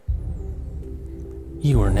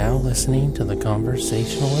You are now listening to the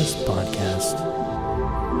Conversationalist Podcast.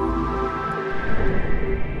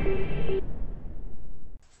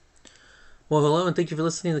 Well, hello, and thank you for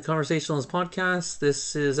listening to the Conversationalist Podcast.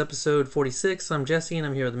 This is episode 46. I'm Jesse, and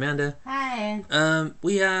I'm here with Amanda. Hi.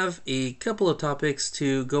 We have a couple of topics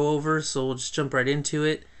to go over, so we'll just jump right into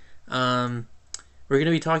it. We're going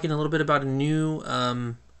to be talking a little bit about a new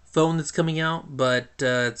phone that's coming out, but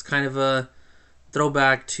it's kind of a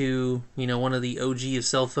throwback to, one of the OG of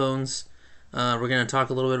cell phones. We're going to talk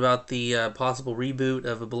a little bit about the possible reboot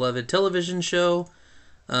of a beloved television show,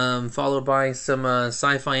 followed by some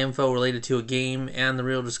sci-fi info related to a game and the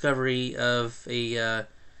real discovery of a,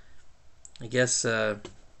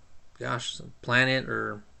 planet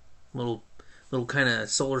or little kind of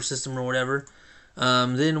solar system or whatever.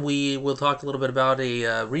 Then we will talk a little bit about a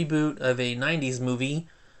reboot of a 90s movie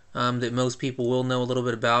that most people will know a little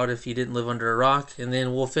bit about if you didn't live under a rock. And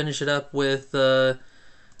then we'll finish it up with a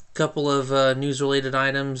couple of news-related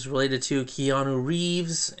items related to Keanu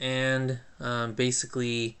Reeves and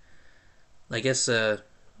basically,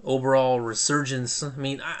 overall resurgence. I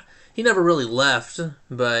mean, he never really left,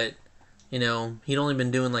 but, he'd only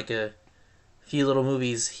been doing like a few little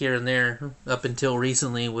movies here and there up until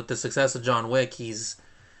recently. With the success of John Wick, he's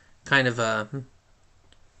kind of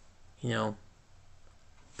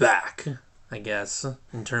back, I guess,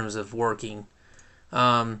 in terms of working.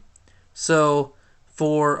 So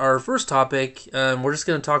for our first topic, we're just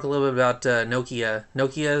going to talk a little bit about Nokia.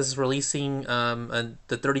 Nokia is releasing the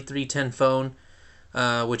 3310 phone,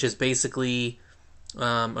 which is basically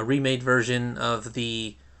a remade version of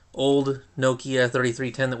the old Nokia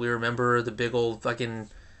 3310 that we remember, the big old fucking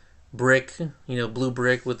brick, blue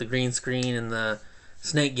brick with the green screen and the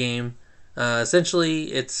snake game.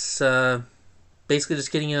 Essentially, it's basically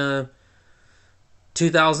just getting a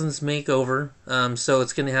 2000s makeover. So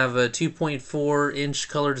it's going to have a 2.4 inch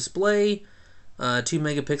color display, 2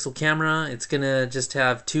 megapixel camera. It's going to just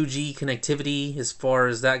have 2G connectivity as far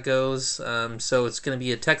as that goes. So it's going to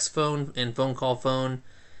be a text phone and phone call phone.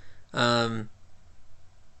 Amanda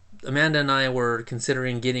and I were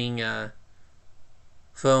considering getting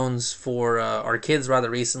phones for our kids rather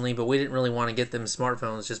recently, but we didn't really want to get them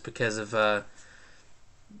smartphones just because of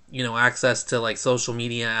access to like social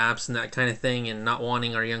media apps and that kind of thing, and not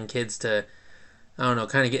wanting our young kids to, kind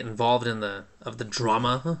of get involved in the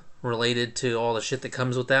drama related to all the shit that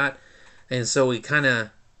comes with that. And so we kind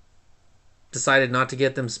of decided not to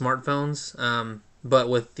get them smartphones. But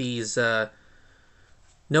with these Nokia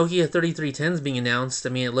 3310s being announced, I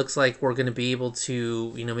mean, it looks like we're going to be able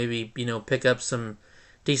to, maybe, pick up some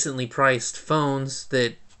decently priced phones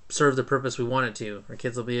that serve the purpose we want it to. Our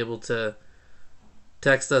kids will be able to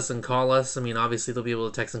text us and call us. I mean, obviously they'll be able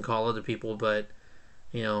to text and call other people, but,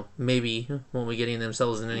 maybe won't be getting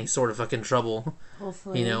themselves in any sort of fucking trouble.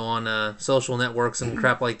 Hopefully. On social networks and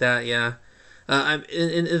crap like that, yeah. And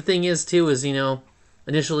the thing is, too, is,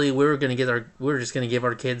 initially we were just going to give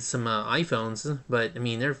our kids some iPhones, but, I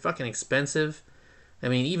mean, they're fucking expensive. I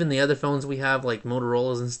mean, even the other phones we have, like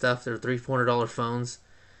Motorola's and stuff, they're $300-$400 phones.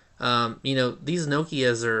 These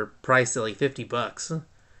Nokias are priced at like $50.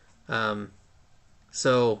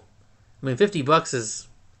 So, I mean, $50 is,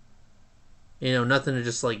 nothing to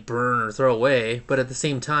just like burn or throw away. But at the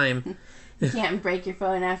same time, you can't break your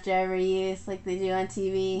phone after every use like they do on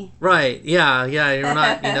TV. Right? Yeah. You're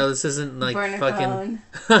not. This isn't like Burner fucking.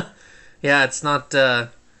 phone. Yeah, it's not.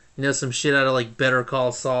 Some shit out of like Better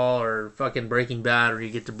Call Saul or fucking Breaking Bad, where you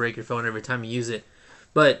get to break your phone every time you use it.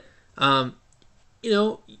 But,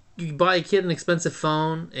 you buy a kid an expensive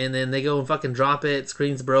phone, and then they go and fucking drop it,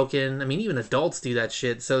 screen's broken. I mean, even adults do that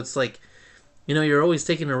shit. So it's like, you're always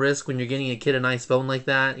taking a risk when you're getting a kid a nice phone like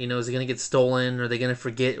that. Is it going to get stolen? Are they going to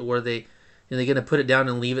forget where they... Are they going to put it down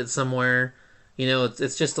and leave it somewhere?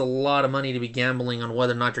 It's just a lot of money to be gambling on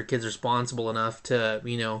whether or not your kid's responsible enough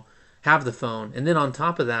to, have the phone. And then on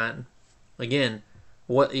top of that, again,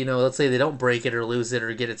 let's say they don't break it or lose it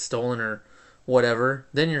or get it stolen or whatever,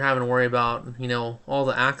 then you're having to worry about, all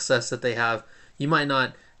the access that they have. You might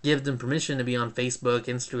not give them permission to be on Facebook,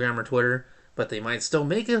 Instagram, or Twitter, but they might still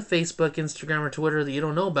make a Facebook, Instagram, or Twitter that you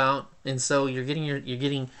don't know about. And so you're letting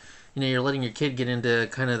your kid get into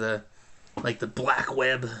kind of the black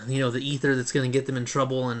web, the ether that's going to get them in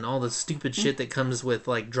trouble, and all the stupid shit that comes with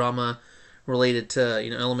like drama related to,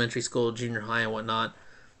 elementary school, junior high, and whatnot.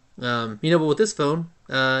 But with this phone,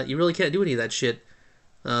 you really can't do any of that shit.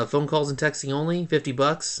 Phone calls and texting only,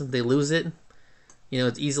 $50. They lose it.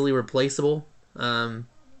 It's easily replaceable. And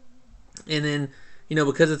then,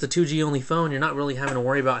 because it's a 2G only phone, you're not really having to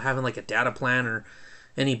worry about having like a data plan or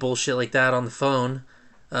any bullshit like that on the phone.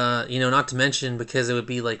 Not to mention, because it would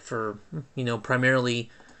be like for, primarily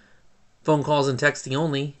phone calls and texting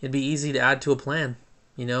only, it'd be easy to add to a plan.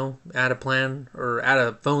 Add a plan or add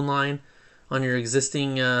a phone line on your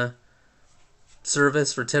existing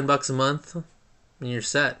service for $10 a month, and you're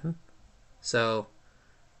set. So,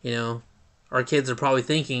 our kids are probably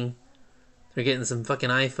thinking they're getting some fucking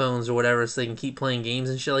iPhones or whatever so they can keep playing games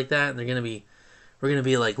and shit like that, and we're gonna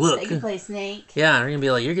be like, look, they can play Snake. Yeah, we're gonna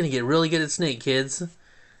be like, you're gonna get really good at Snake, kids,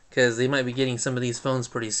 because they might be getting some of these phones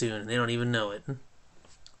pretty soon, and they don't even know it.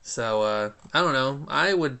 So, I don't know.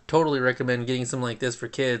 I would totally recommend getting something like this for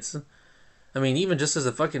kids. I mean, even just as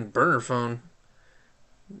a fucking burner phone,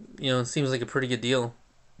 it seems like a pretty good deal.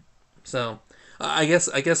 So, I guess,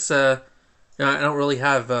 I don't really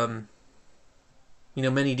have,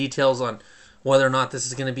 many details on whether or not this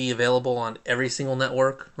is going to be available on every single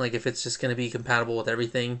network. Like, if it's just going to be compatible with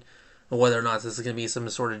everything, or whether or not this is going to be some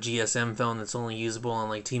sort of GSM phone that's only usable on,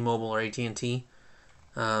 like, T-Mobile or AT&T.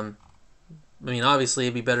 Obviously,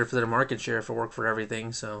 it'd be better for their market share if it worked for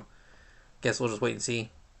everything, so guess we'll just wait and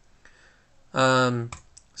see.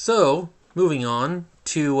 So, moving on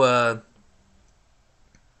to a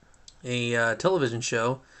television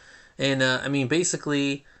show. And,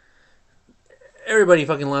 basically, everybody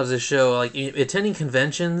fucking loves this show. Like, attending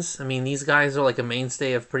conventions, these guys are like a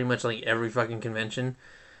mainstay of pretty much like every fucking convention.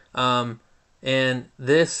 And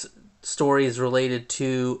this story is related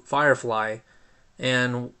to Firefly,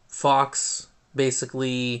 and Fox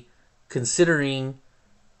basically considering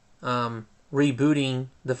rebooting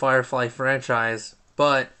the Firefly franchise,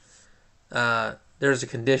 but there's a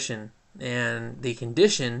condition, and the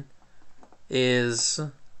condition is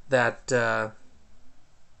that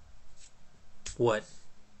what?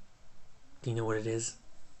 Do you know what it is?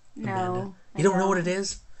 No. Amanda? You don't know what it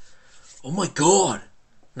is? Oh my god!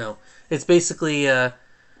 No, it's basically that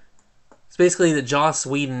Joss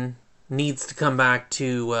Whedon needs to come back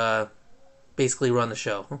to basically run the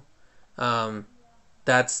show.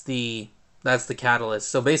 That's the catalyst.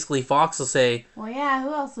 So basically, Fox will say, well, yeah,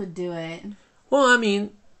 who else would do it? Well,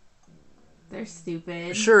 they're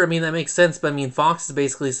stupid. Sure, that makes sense, but Fox is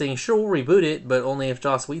basically saying, sure, we'll reboot it, but only if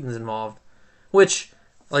Joss Whedon's involved. Which,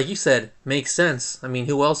 like you said, makes sense.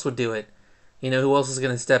 Who else would do it? Who else is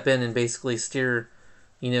going to step in and basically steer,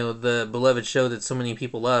 the beloved show that so many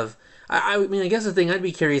people love? I guess the thing I'd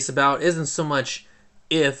be curious about isn't so much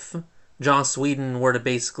if Joss Whedon were to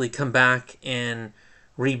basically come back and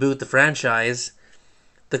reboot the franchise.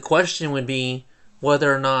 The question would be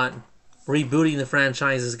whether or not rebooting the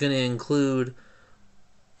franchise is going to include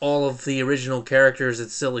all of the original characters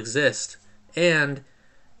that still exist. And,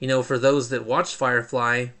 for those that watched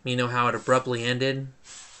Firefly, how it abruptly ended.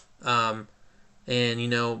 And,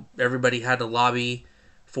 everybody had to lobby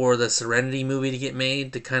for the Serenity movie to get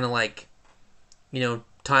made to kind of like,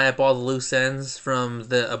 tie up all the loose ends from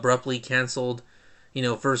the abruptly canceled,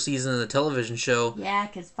 first season of the television show. Yeah,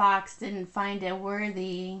 because Fox didn't find it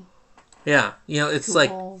worthy. Yeah, it's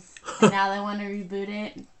tools. And now they want to reboot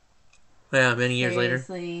it. Yeah, many years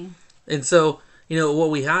Seriously. later. And so, what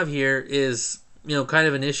we have here is, kind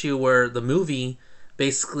of an issue where the movie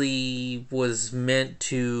basically was meant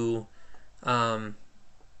to kind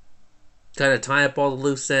of tie up all the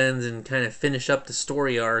loose ends and kind of finish up the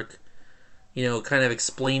story arc, kind of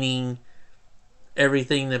explaining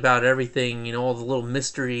everything about everything, all the little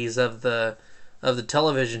mysteries of the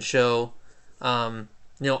television show.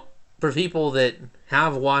 For people that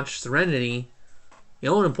have watched Serenity,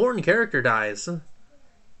 an important character dies.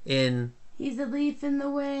 He's a leaf in the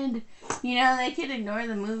wind. They could ignore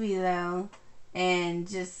the movie, though, and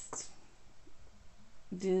just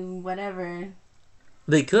do whatever.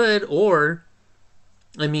 They could, or,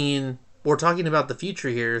 we're talking about the future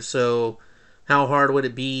here, so how hard would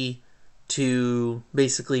it be to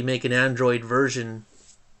basically make an android version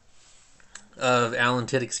of Alan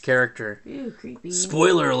Tudyk's character? Ew, creepy.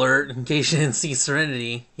 Spoiler alert, in case you didn't see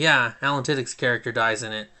Serenity. Yeah, Alan Tudyk's character dies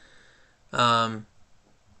in it.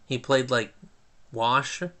 He played, like,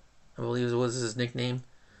 Wash, I believe was his nickname.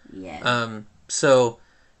 Yeah. So,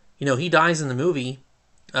 he dies in the movie.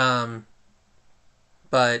 But,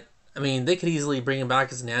 they could easily bring him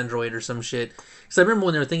back as an android or some shit. Because I remember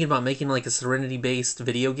when they were thinking about making, like, a Serenity-based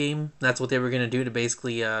video game, that's what they were going to do to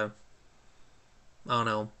basically, I don't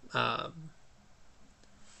know,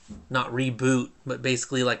 not reboot, but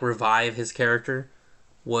basically, like, revive his character,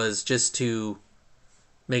 was just to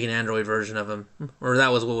make an android version of him. Or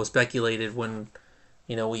that was what was speculated when,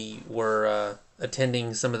 we were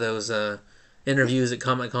attending some of those interviews at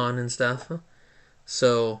Comic-Con and stuff.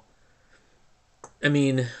 So,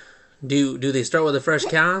 do they start with a fresh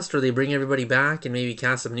cast, or they bring everybody back and maybe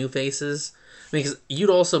cast some new faces? Because you'd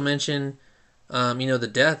also mention, the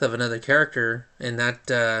death of another character, and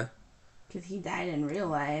that because he died in real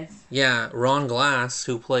life. Yeah, Ron Glass,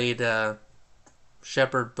 who played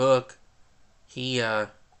Shepard Book, he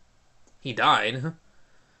died.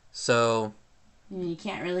 So you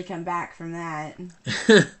can't really come back from that.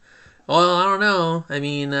 Well, I don't know. I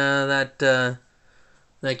mean, that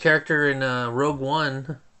character in Rogue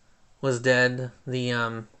One was dead.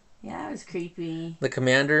 Yeah, that was creepy. The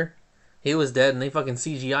commander, he was dead, and they fucking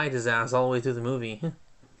CGI'd his ass all the way through the movie.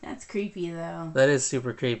 That's creepy, though. That is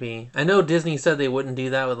super creepy. I know Disney said they wouldn't do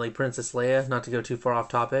that with, like, Princess Leia, not to go too far off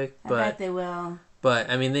topic. But, I bet they will. But,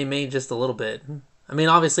 I mean, they made just a little bit. I mean,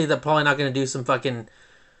 obviously, they're probably not going to do some fucking,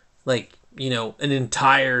 like, an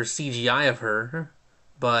entire CGI of her.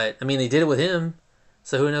 But, I mean, they did it with him,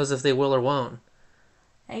 so who knows if they will or won't.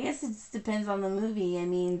 I guess it just depends on the movie. I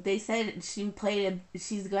mean, they said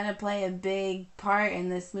she's going to play a big part in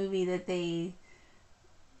this movie that they...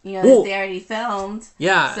 that they already filmed.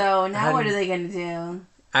 Yeah. So now what are they going to do?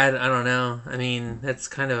 I don't know. I mean, that's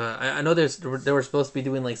kind of I know they were supposed to be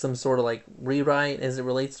doing like some sort of like rewrite as it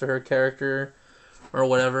relates to her character or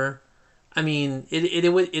whatever. I mean, it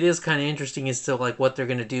is kind of interesting as to like what they're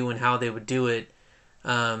going to do and how they would do it.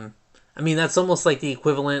 I mean, that's almost like the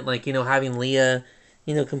equivalent, like, having Leia,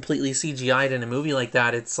 completely CGI'd in a movie like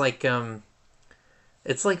that. It's like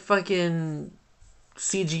fucking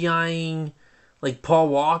CGIing like Paul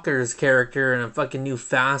Walker's character in a fucking new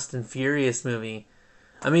Fast and Furious movie.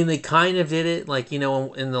 I mean, they kind of did it, like, in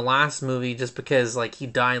the last movie, just because, like, he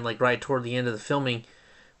died, like, right toward the end of the filming.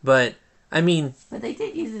 But, I mean... But they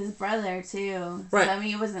did use his brother, too. Right. So, I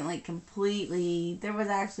mean, it wasn't, like, completely... There was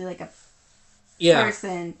actually, like, a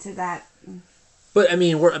person to that. But,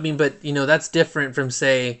 that's different from,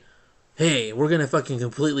 say, hey, we're gonna fucking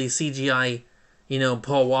completely CGI,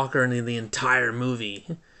 Paul Walker in the entire movie.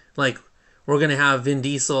 Like, we're gonna have Vin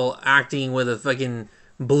Diesel acting with a fucking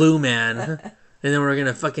blue man... And then we're going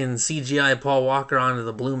to fucking CGI Paul Walker onto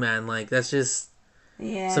the blue man. Like, that's just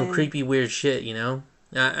some creepy, weird shit,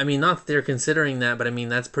 I mean, not that they're considering that, but I mean,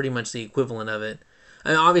 that's pretty much the equivalent of it. I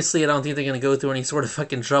mean, obviously, I don't think they're going to go through any sort of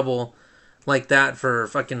fucking trouble like that for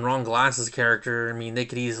fucking Ron Glass's character. I mean, they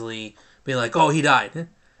could easily be like, oh, he died.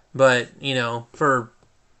 But, for...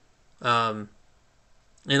 and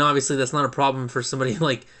obviously, that's not a problem for somebody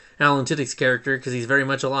like Alan Tudyk's character, because he's very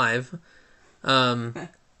much alive.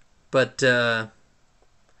 But,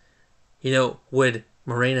 would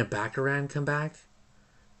Morena Baccarat come back?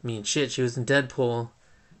 I mean, shit, she was in Deadpool.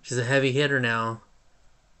 She's a heavy hitter now.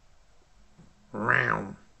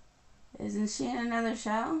 Round. Isn't she in another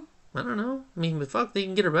show? I don't know. I mean, but fuck, they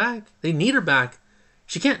can get her back. They need her back.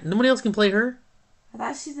 She can't, nobody else can play her. I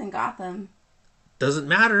thought she's in Gotham. Doesn't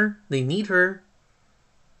matter. They need her.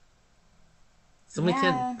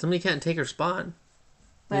 Somebody can't take her spot.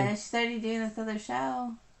 But she's already doing this other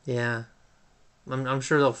show. Yeah. I'm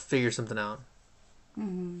sure they'll figure something out.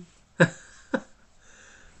 Mm-hmm.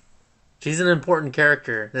 She's an important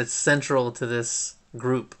character that's central to this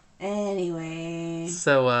group. Anyway.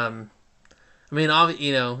 So, as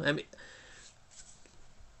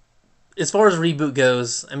far as reboot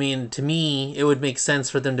goes, I mean, to me, it would make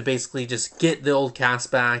sense for them to basically just get the old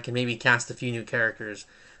cast back and maybe cast a few new characters.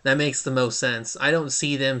 That makes the most sense. I don't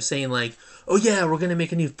see them saying like, oh yeah, we're going to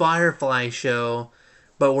make a new Firefly show,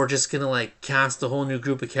 but we're just going to like cast a whole new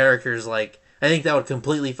group of characters. Like, I think that would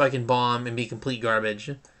completely fucking bomb and be complete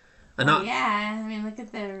garbage. Yeah, I mean, look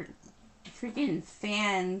at their freaking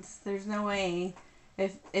fans. There's no way.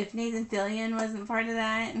 If Nathan Fillion wasn't part of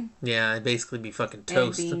that... Yeah, it'd basically be fucking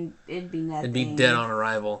toast. It'd be nothing. It'd be dead on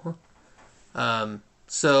arrival.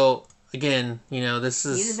 So, again, this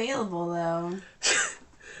is... He's available, though.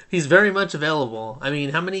 He's very much available. I mean,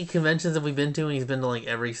 how many conventions have we been to? And he's been to, like,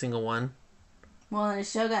 every single one. Well, and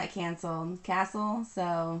his show got canceled. Castle,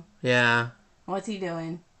 so... Yeah. What's he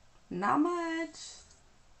doing? Not much.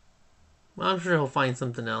 Well, I'm sure he'll find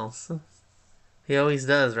something else. He always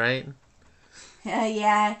does, right?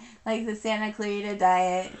 Yeah, like the Santa Clarita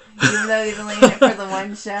Diet, even though he's only in it for the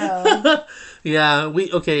one show. Yeah,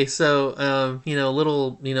 so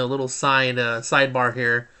little sidebar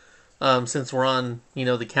here, since we're on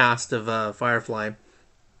the cast of Firefly,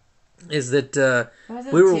 is that two?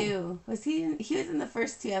 Was he was in the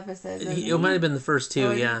first two episodes? It might have been the first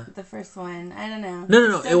two, yeah. The first one, I don't know.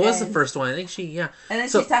 No, it was the first one. I think And then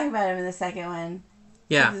she's talking about him in the second one.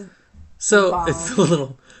 Yeah. So it's a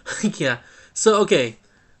little, yeah. So, okay,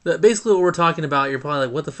 basically what we're talking about, you're probably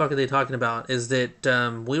like, what the fuck are they talking about, is that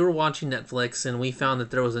we were watching Netflix and we found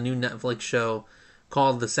that there was a new Netflix show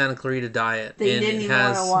called the Santa Clarita Diet. That you didn't even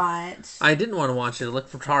want to watch. I didn't want to watch it. It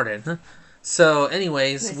looked retarded. So,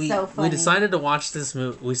 anyways, we decided to watch this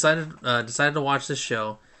movie. We decided to watch this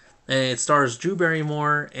show, and it stars Drew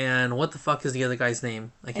Barrymore and what the fuck is the other guy's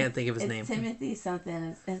name? I can't think of his name. Timothy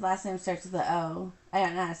something. His last name starts with the O. I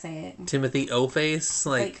don't know how to say it. Timothy O-Face,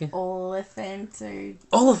 like Oliphant or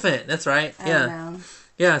Oliphant. That's right. I don't know.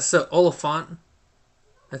 Yeah. So Oliphant.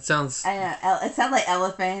 That sounds. I know. It sounds like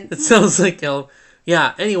elephant. It sounds like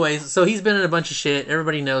Yeah, anyways, so he's been in a bunch of shit.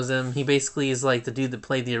 Everybody knows him. He basically is like the dude that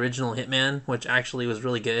played the original Hitman, which actually was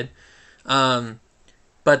really good.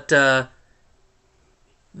 But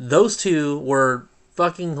those two were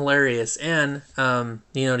fucking hilarious. And,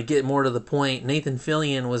 to get more to the point, Nathan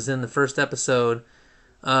Fillion was in the first episode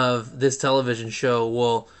of this television show.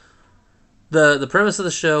 Well, the premise of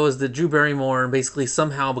the show is that Drew Barrymore basically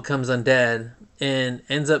somehow becomes undead and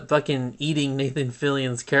ends up fucking eating Nathan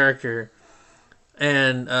Fillion's character.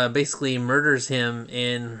 And basically murders him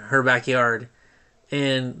in her backyard.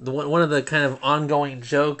 And one of the kind of ongoing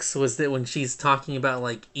jokes was that when she's talking about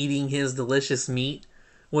like eating his delicious meat,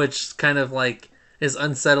 which kind of like is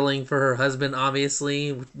unsettling for her husband,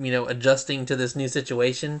 obviously, adjusting to this new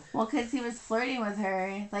situation. Well, because he was flirting with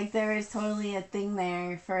her. Like there was totally a thing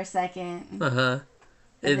there for a second. Uh-huh.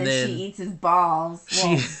 And then she eats his balls.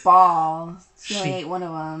 Balls. She only ate one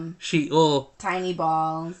of them. Tiny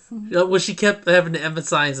balls. Well, she kept having to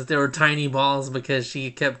emphasize that they were tiny balls because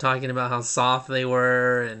she kept talking about how soft they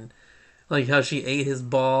were and like how she ate his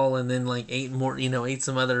ball and then like ate more, ate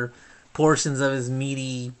some other portions of his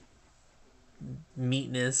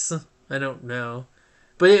meatness. I don't know.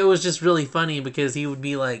 But it was just really funny because he would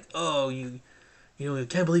be like, "Oh, you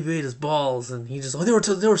can't believe you ate his balls," and he just, they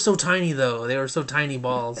were so tiny though. They were so tiny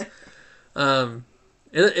balls. It doesn't.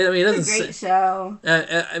 It's a great show.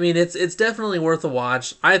 It's definitely worth a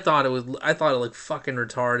watch. I thought it looked fucking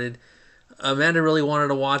retarded. Amanda really wanted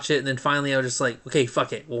to watch it, and then finally I was just like, okay,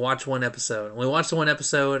 fuck it, we'll watch one episode. And we watched one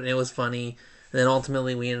episode, and it was funny. And then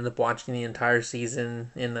ultimately we ended up watching the entire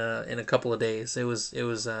season in a couple of days. It was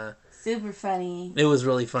super funny. It was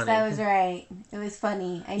really funny. I was right. It was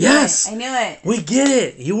funny. I knew it. We get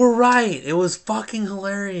it. You were right. It was fucking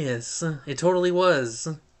hilarious. It totally was.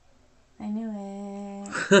 I knew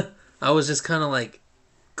it. I was just kind of like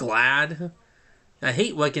glad. I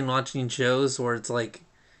hate watching shows where it's like,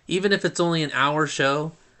 even if it's only an hour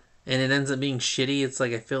show and it ends up being shitty, it's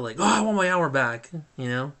like I feel like, I want my hour back,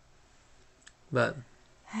 But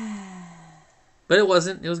it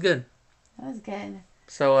wasn't. It was good. That was good.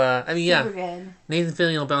 So, Super good. Nathan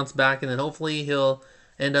Fillion will bounce back, and then hopefully he'll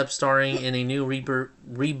end up starring in a new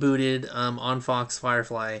rebooted on Fox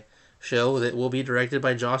Firefly show that will be directed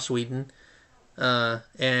by Joss Whedon,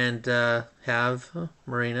 and have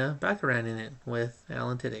Marina Baccarat in it with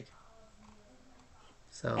Alan Tudyk.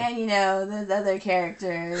 So. And those other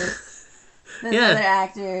characters, other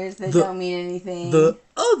actors that don't mean anything. The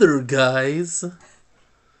other guys.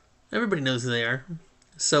 Everybody knows who they are.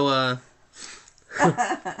 So,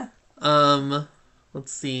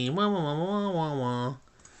 let's see.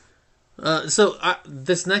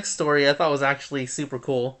 This next story I thought was actually super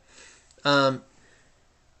cool.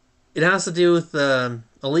 It has to do with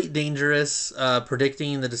Elite Dangerous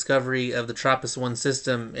predicting the discovery of the TRAPPIST-1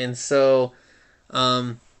 system. And so,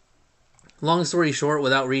 long story short,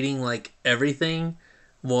 without reading like everything,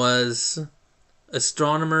 was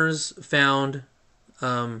astronomers found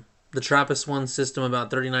the TRAPPIST-1 system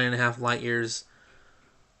about 39.5 light years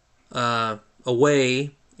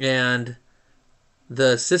away, and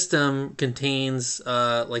the system contains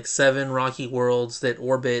like 7 rocky worlds that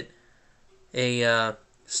orbit a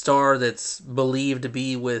star that's believed to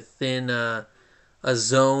be within a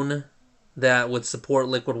zone that would support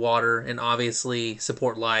liquid water and obviously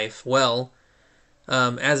support life. Well,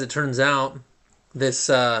 as it turns out, this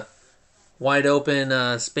wide open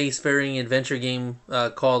spacefaring adventure game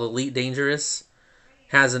called Elite Dangerous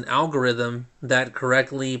has an algorithm that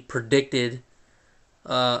correctly predicted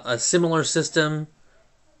a similar system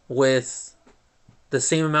with the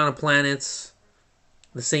same amount of planets,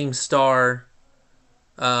 the same star,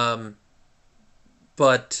 but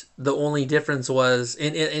the only difference was,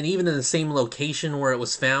 and even in the same location where it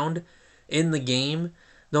was found in the game,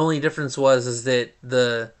 the only difference was that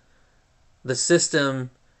the system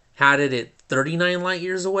had it at 39 light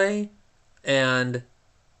years away, and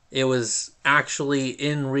it was actually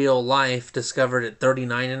in real life discovered at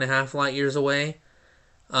 39.5 light years away.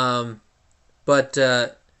 But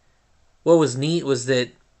what was neat was that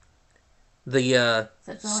so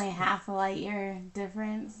it's only half a light year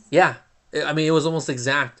difference? Yeah. I mean, it was almost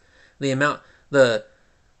exact. The amount, the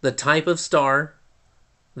type of star,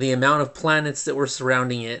 the amount of planets that were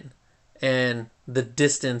surrounding it, and the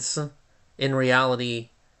distance in reality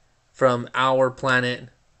from our planet,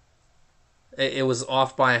 it was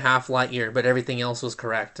off by a half light year, but everything else was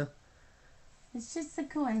correct. It's just a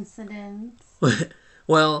coincidence.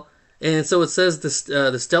 Well, and so it says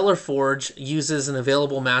the Stellar Forge uses an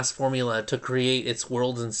available mass formula to create its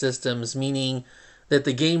worlds and systems, meaning that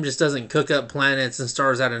the game just doesn't cook up planets and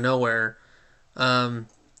stars out of nowhere.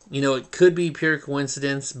 It could be pure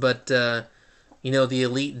coincidence, but the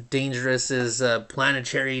Elite Dangerous is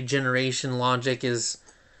planetary generation logic is,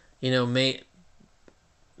 may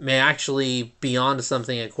actually be onto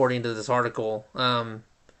something according to this article.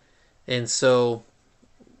 And so,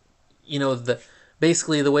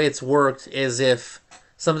 basically the way it's worked is if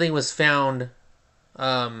something was found,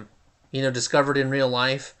 discovered in real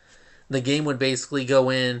life, the game would basically go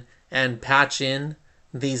in and patch in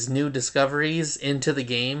these new discoveries into the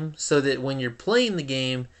game so that when you're playing the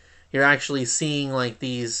game, you're actually seeing like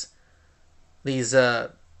these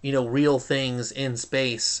real things in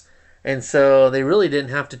space. And so they really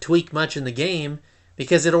didn't have to tweak much in the game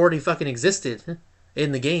because it already fucking existed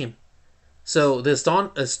in the game. So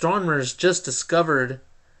the astronomers just discovered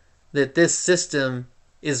that this system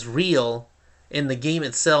is real, and the game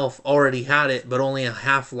itself already had it, but only a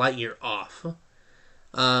half light year off.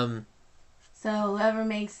 So whoever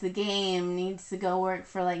makes the game needs to go work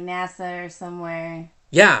for like NASA or somewhere.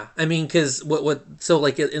 Yeah, I mean, because so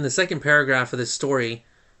like in the second paragraph of this story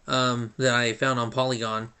that I found on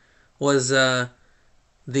Polygon was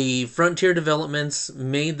the Frontier Developments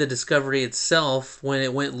made the discovery itself when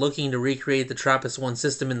it went looking to recreate the TRAPPIST-1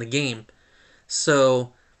 system in the game.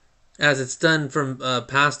 So, as it's done from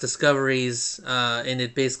past discoveries, and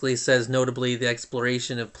it basically says notably the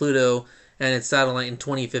exploration of Pluto and its satellite in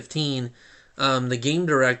 2015, the game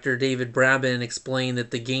director, David Braben, explained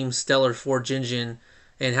that the game's Stellar Forge engine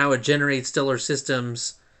and how it generates stellar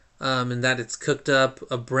systems, and that it's cooked up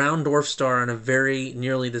a brown dwarf star in a very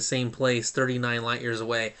nearly the same place, 39 light years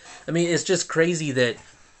away. I mean, it's just crazy that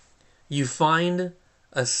you find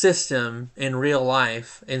a system in real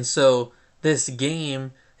life, and so this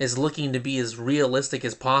game is looking to be as realistic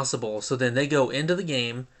as possible. So then they go into the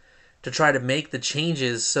game to try to make the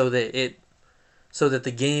changes so that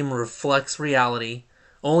the game reflects reality,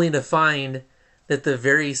 only to find that the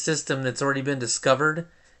very system that's already been discovered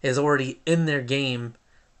is already in their game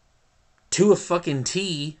to a fucking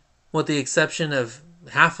T, with the exception of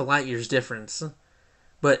half a light year's difference.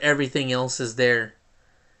 But everything else is there.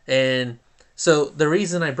 And so the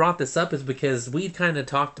reason I brought this up is because we kind of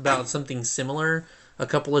talked about something similar a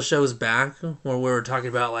couple of shows back, where we were talking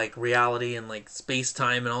about like reality and like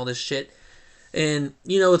space-time and all this shit. And,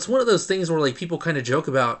 it's one of those things where like people kind of joke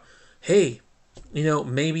about, hey,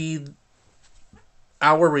 maybe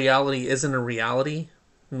our reality isn't a reality.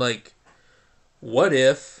 Like, what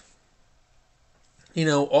if,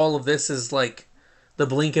 all of this is like the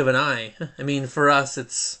blink of an eye? I mean, for us,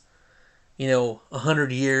 it's,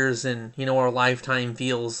 100 years, and, our lifetime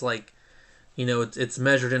feels like, it's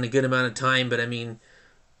measured in a good amount of time. But I mean,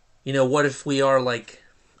 what if we are like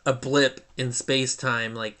a blip in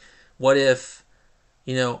space-time? Like, what if,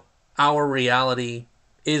 our reality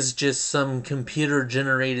is just some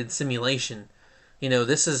computer-generated simulation?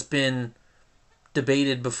 This has been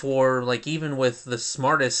debated before, like even with the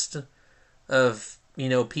smartest of,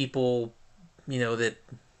 people, that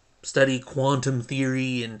study quantum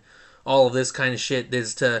theory and all of this kind of shit,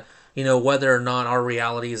 as to, whether or not our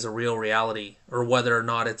reality is a real reality, or whether or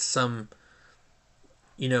not it's some,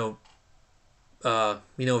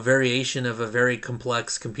 variation of a very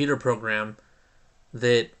complex computer program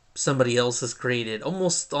that somebody else has created,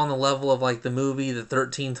 almost on the level of like the movie The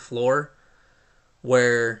 13th Floor,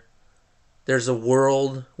 where there's a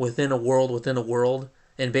world within a world within a world,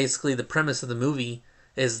 and basically the premise of the movie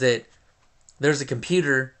is that there's a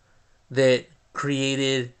computer that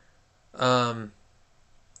created a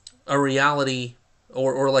reality,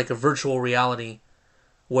 or like a virtual reality,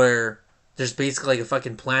 where there's basically like a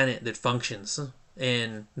fucking planet that functions,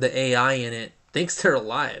 and the AI in it thinks they're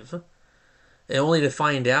alive, and only to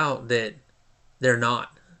find out that they're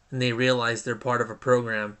not, and they realize they're part of a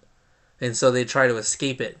program, and so they try to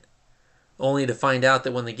escape it, only to find out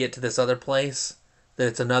that when they get to this other place, that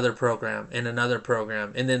it's another program and another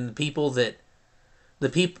program. And then the people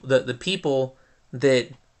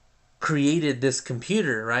that created this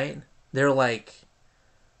computer, right? They're like,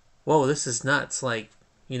 whoa, this is nuts. Like,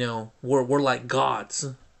 we're like gods,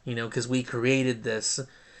 because we created this.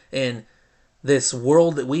 And this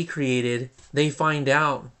world that we created, they find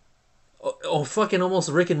out, fucking almost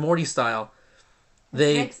Rick and Morty style.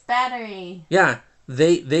 Rick's battery. Yeah,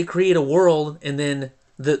 they create a world, and then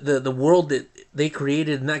the world that they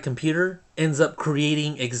created in that computer ends up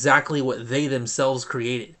creating exactly what they themselves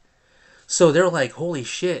created. So they're like, holy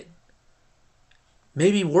shit,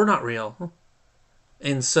 maybe we're not real.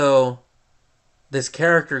 And so this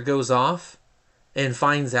character goes off and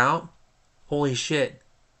finds out, holy shit,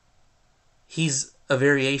 he's a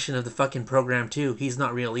variation of the fucking program too. He's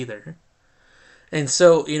not real either. And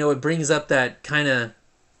so, it brings up that kind of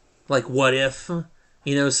like what if,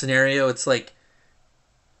 scenario. It's like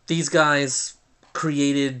these guys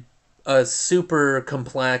created a super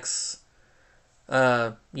complex,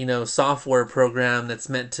 software program that's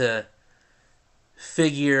meant to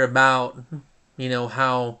figure about,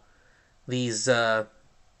 how these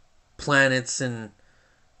planets and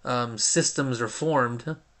systems are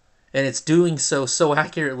formed. And it's doing so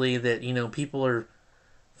accurately that, people are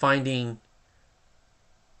finding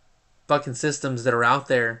fucking systems that are out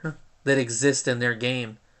there that exist in their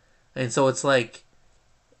game. And so it's like,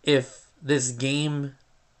 if this game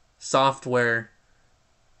software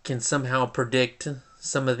can somehow predict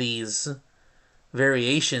some of these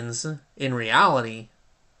variations in reality,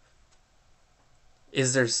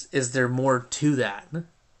 is there more to that?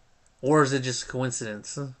 Or is it just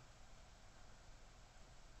coincidence?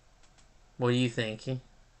 What do you think?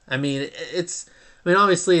 I mean,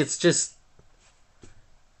 obviously it's just,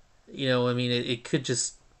 it could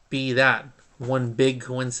just be that one big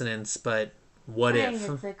coincidence, but what if? I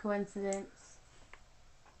think it's a coincidence.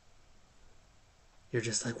 You're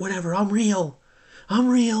just like, whatever, I'm real. I'm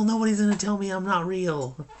real. Nobody's going to tell me I'm not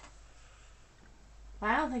real.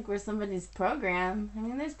 I don't think we're somebody's program. I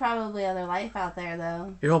mean, there's probably other life out there,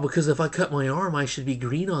 though. You're all, because if I cut my arm, I should be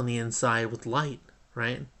green on the inside with light,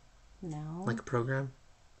 right? No. Like a program?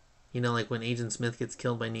 Like when Agent Smith gets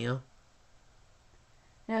killed by Neo?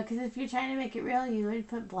 No, because if you're trying to make it real, you would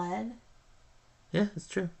put blood. Yeah, that's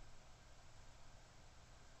true.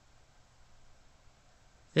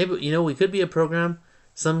 Hey, but we could be a program.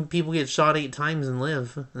 Some people get shot 8 times and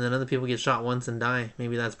live, and then other people get shot once and die.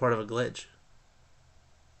 Maybe that's part of a glitch.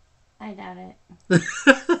 I doubt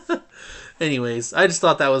it. Anyways, I just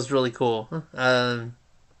thought that was really cool. It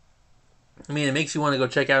makes you want to go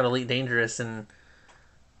check out Elite Dangerous and,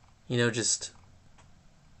 just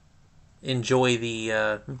enjoy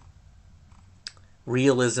the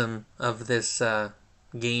realism of this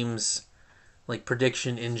game's like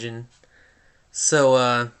prediction engine.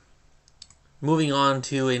 So, moving on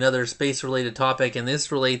to another space-related topic, and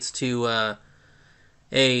this relates to a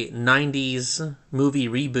 90s movie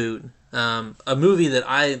reboot. A movie that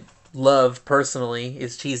I love personally,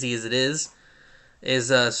 as cheesy as it is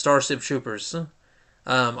Starship Troopers.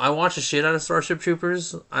 I watched the shit out of Starship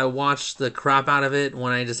Troopers. I watched the crap out of it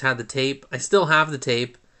when I just had the tape. I still have the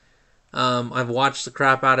tape. I've watched the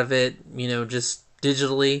crap out of it, just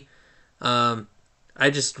digitally. I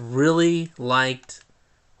just really liked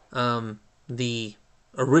the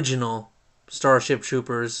original Starship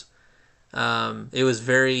Troopers.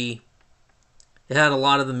 It had a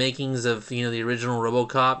lot of the makings of, the original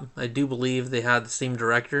RoboCop. I do believe they had the same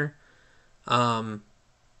director. But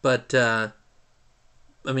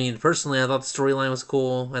personally, I thought the storyline was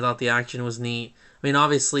cool. I thought the action was neat.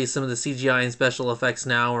 Obviously, some of the CGI and special effects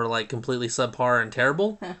now are, like, completely subpar and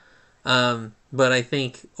terrible. But I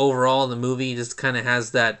think, overall, the movie just kind of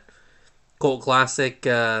has that cult classic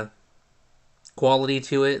quality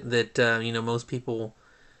to it that, most people,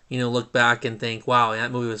 look back and think, wow,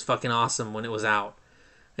 that movie was fucking awesome when it was out.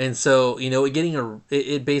 And so,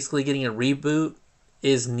 it basically getting a reboot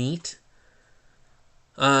is neat.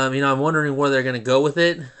 I'm wondering where they're going to go with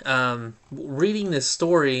it. Reading this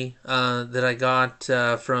story that I got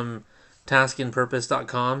from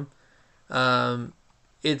taskandpurpose.com,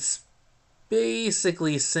 it's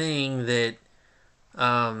basically saying that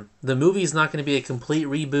the movie's not going to be a complete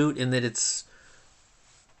reboot and that it's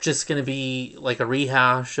just going to be like a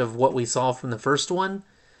rehash of what we saw from the first one.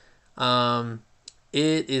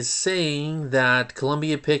 It is saying that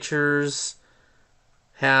Columbia Pictures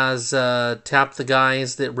has tapped the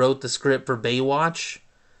guys that wrote the script for Baywatch.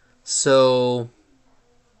 So,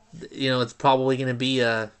 it's probably going to be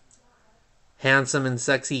a handsome and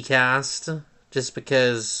sexy cast, just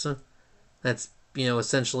because that's,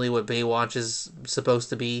 essentially what Baywatch is supposed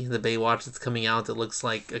to be. The Baywatch that's coming out that looks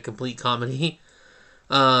like a complete comedy.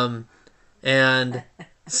 And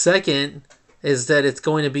second is that it's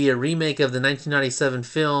going to be a remake of the 1997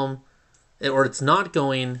 film, or it's not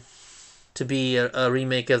going to be a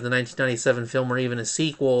remake of the 1997 film or even a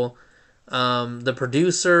sequel. The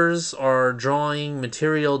producers are drawing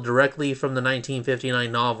material directly from the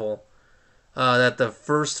 1959 novel that the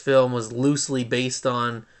first film was loosely based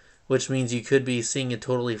on, which means you could be seeing a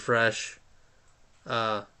totally fresh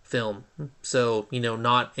film. So,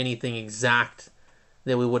 not anything exact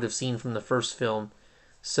that we would have seen from the first film.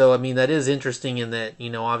 So, I mean, that is interesting in that,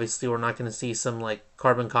 obviously we're not going to see some, like,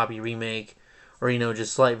 carbon copy remake or,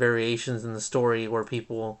 just slight variations in the story where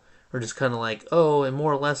people are just kind of like, oh, and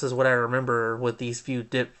more or less is what I remember with these few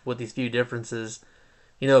differences.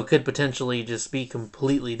 It could potentially just be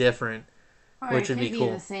completely different, Or which it would could be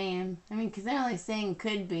cool. the same. I mean, because they're only saying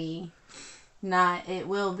could be, not it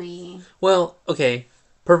will be. Well, okay,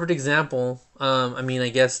 perfect example. I mean, I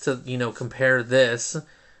guess to compare this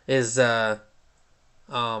is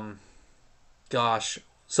gosh.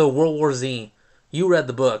 So World War Z, you read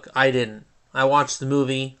the book. I didn't. I watched the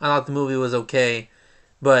movie. I thought the movie was okay,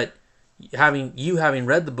 but having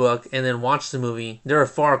read the book and then watched the movie, they're a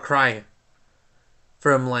far cry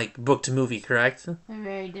from like book to movie, correct? They're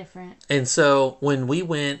very different. And so when we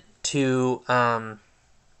went to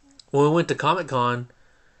Comic-Con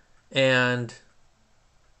and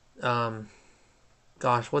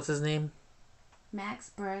gosh, what's his name? Max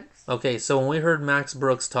Brooks. Okay, so when we heard Max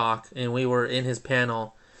Brooks talk and we were in his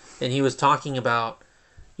panel and he was talking about,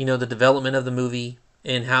 the development of the movie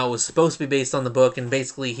and how it was supposed to be based on the book, and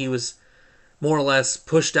basically he was more or less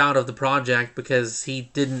pushed out of the project because he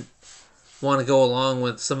didn't want to go along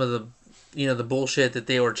with some of the, the bullshit that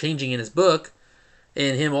they were changing in his book,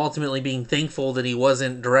 and him ultimately being thankful that he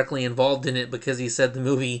wasn't directly involved in it because he said the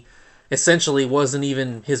movie essentially wasn't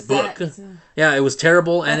even his book. Yeah, it was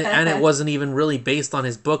terrible, and it wasn't even really based on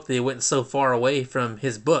his book. They went so far away from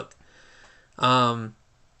his book. I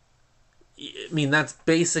mean, that's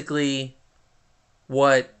basically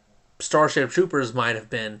what Starship Troopers might have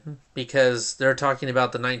been, because they're talking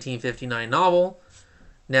about the 1959 novel.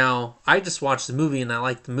 Now, I just watched the movie and I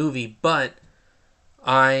liked the movie, but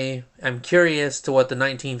I am curious to what the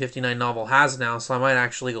 1959 novel has now, so I might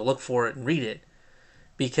actually go look for it and read it.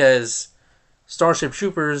 Because Starship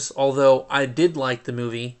Troopers, although I did like the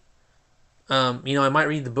movie, I might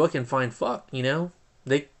read the book and find, the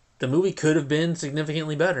movie could have been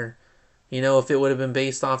significantly better, if it would have been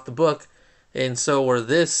based off the book. And so, or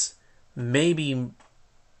this maybe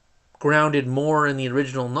grounded more in the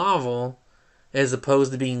original novel as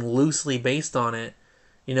opposed to being loosely based on it.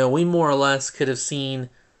 We more or less could have seen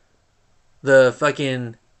the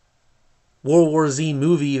fucking World War Z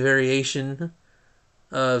movie variation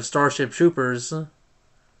of Starship Troopers,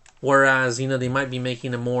 whereas, they might be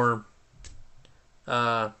making a more,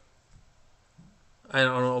 I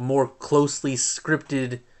don't know, a more closely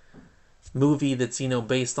scripted movie that's,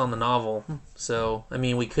 based on the novel. So, I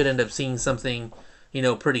mean, we could end up seeing something,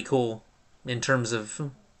 pretty cool in terms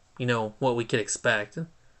of, what we could expect.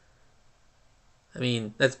 I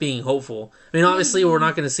mean, that's being hopeful. I mean, obviously, we're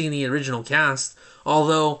not going to see the original cast,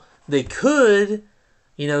 although they could,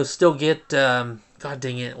 still get, God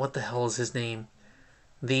dang it, what the hell is his name?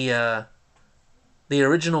 The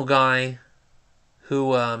original guy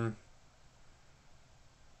who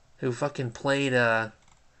fucking played, the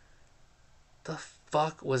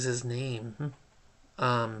fuck was his name?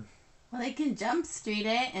 Well, they can jump street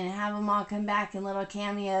it and have them all come back in little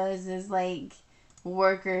cameos as, like,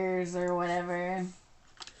 workers or whatever.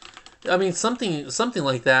 I mean, something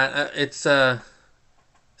like that. It's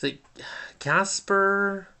like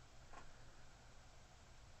Casper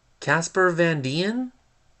Van Dien?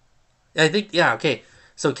 I think, yeah, okay.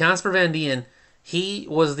 So Casper Van Dien, he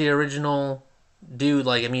was the original dude.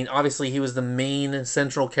 Like, I mean, obviously he was the main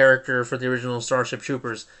central character for the original Starship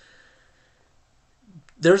Troopers.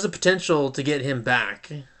 There's a potential to get him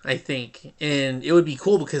back, I think. And it would be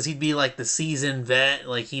cool because he'd be like the seasoned vet.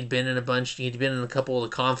 Like, he'd been in a couple of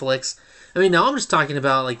the conflicts. I mean, now I'm just talking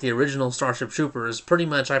about like the original Starship Troopers. Pretty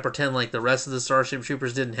much I pretend like the rest of the Starship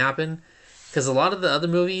Troopers didn't happen, because a lot of the other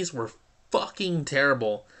movies were fucking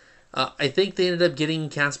terrible. I think they ended up getting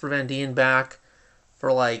Casper Van Dien back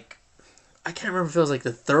for like, I can't remember if it was like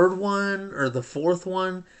the third one or the fourth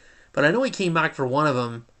one, but I know he came back for one of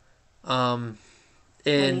them.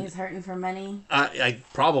 And when he's hurting for money. I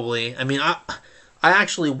probably. I mean, I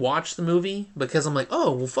actually watched the movie because I'm like,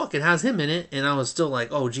 oh, well, fuck, it has him in it. And I was still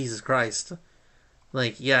like, oh, Jesus Christ.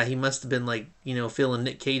 Like, yeah, he must have been like, feeling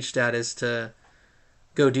Nick Cage status to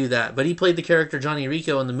go do that. But he played the character Johnny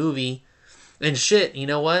Rico in the movie. And shit, you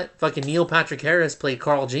know what? Fucking Neil Patrick Harris played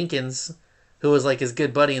Carl Jenkins, who was like his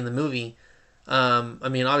good buddy in the movie. I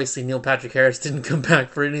mean, obviously Neil Patrick Harris didn't come back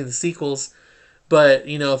for any of the sequels. But,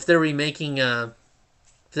 if they're remaking a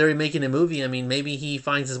movie, I mean, maybe he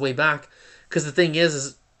finds his way back. Because the thing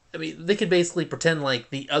is, I mean, they could basically pretend like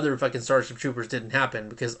the other fucking Starship Troopers didn't happen,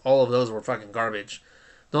 because all of those were fucking garbage.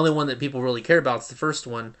 The only one that people really care about is the first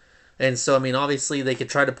one. And so, I mean, obviously they could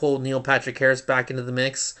try to pull Neil Patrick Harris back into the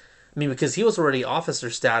mix. I mean, because he was already officer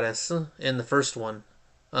status in the first one,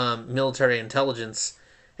 military intelligence,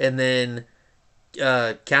 and then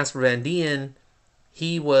Casper Van Dien,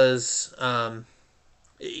 he was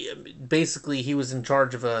basically he was in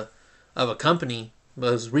charge of a company,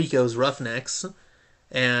 was Rico's Roughnecks,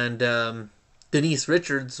 and Denise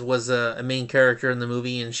Richards was a main character in the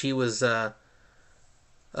movie, and she was a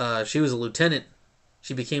lieutenant.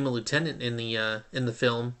 She became a lieutenant in the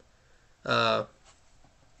film,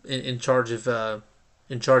 in charge of a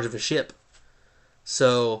ship.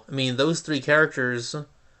 So I mean, those three characters,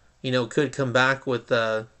 could come back with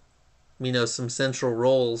some central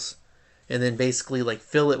roles, and then basically like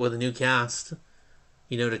fill it with a new cast,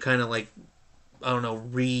 to kind of like, I don't know,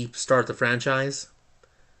 restart the franchise.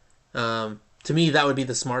 To me, that would be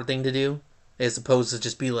the smart thing to do, as opposed to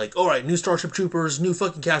just be like, all right, new Starship Troopers, new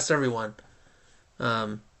fucking cast, everyone.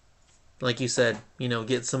 Like you said,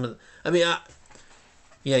 get some of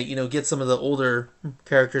get some of the older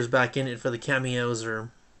characters back in it for the cameos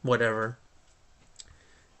or whatever.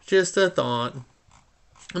 Just a thought.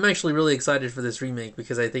 I'm actually really excited for this remake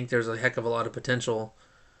because I think there's a heck of a lot of potential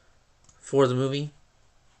for the movie.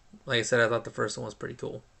 Like I said, I thought the first one was pretty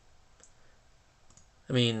cool.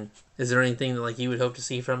 I mean, is there anything that, like, you would hope to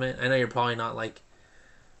see from it? I know you're probably not like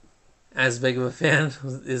as big of a fan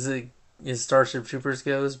as Starship Troopers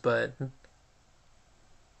goes, but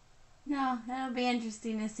no, it'll be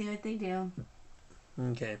interesting to see what they do.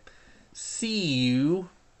 Okay.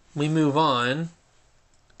 We move on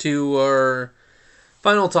to our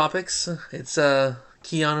final topics. It's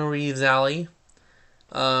Keanu Reeves alley.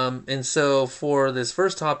 And so for this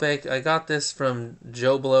first topic, I got this from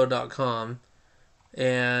JoeBlow.com.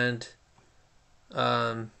 And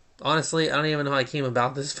honestly, I don't even know how I came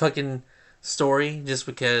about this fucking story, just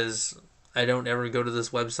because I don't ever go to this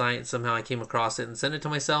website. Somehow I came across it and sent it to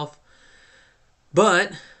myself.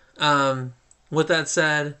 But with that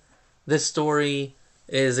said, this story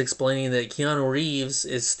is explaining that Keanu Reeves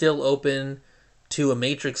is still open to a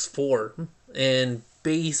Matrix 4. And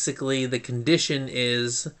basically the condition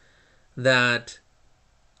is that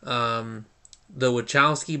the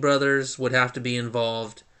Wachowski brothers would have to be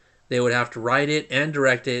involved. They would have to write it and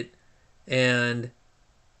direct it. And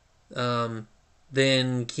then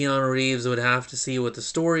Keanu Reeves would have to see what the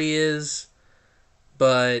story is.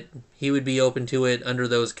 But he would be open to it under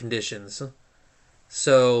those conditions.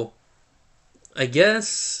 So, I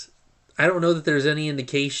guess, I don't know that there's any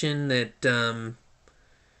indication that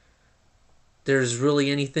there's really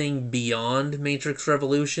anything beyond Matrix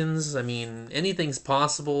Revolutions. I mean, anything's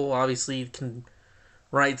possible. Obviously, you can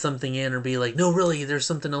write something in or be like, no, really, there's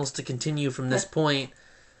something else to continue from this point.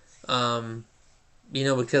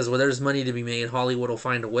 Because where there's money to be made, Hollywood will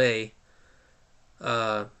find a way.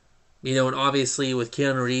 And obviously with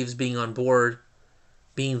Keanu Reeves being on board,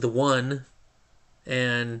 being the one,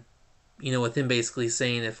 and, with him basically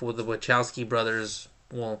saying if with the Wachowski brothers,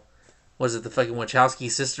 well, was it the fucking Wachowski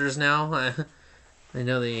sisters now? I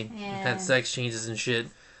know they had sex changes and shit.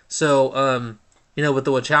 So, with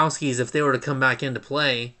the Wachowskis, if they were to come back into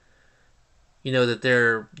play, that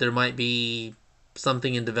there might be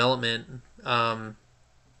something in development.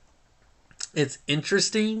 It's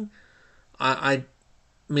interesting. I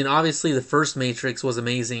mean, obviously the first Matrix was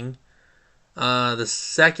amazing. The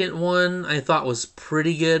second one I thought was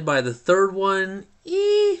pretty good. By the third one,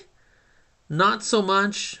 not so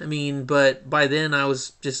much. I mean, but by then I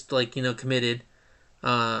was just like, committed.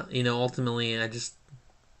 Ultimately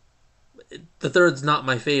the third's not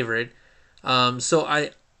my favorite. So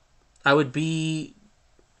I would be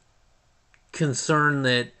concerned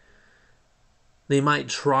that they might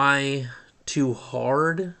try too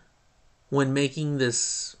hard when making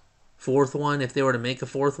this fourth one. If they were to make a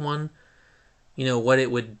fourth one, what it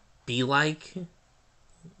would be like,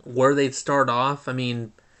 where they'd start off. I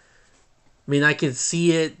mean, I could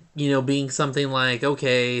see it, being something like,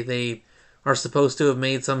 okay, they are supposed to have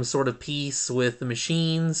made some sort of peace with the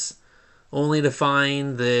machines, only to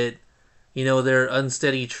find that, their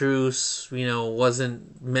unsteady truce,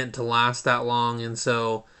 wasn't meant to last that long, and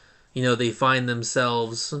so, they find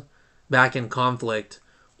themselves back in conflict.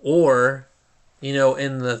 Or,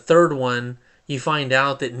 in the third one, you find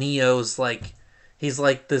out that Neo's like, he's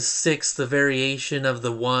like the sixth variation of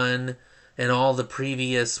the one, and all the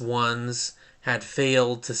previous ones had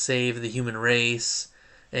failed to save the human race,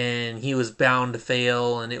 and he was bound to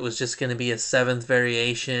fail, and it was just going to be a seventh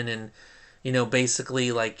variation, and,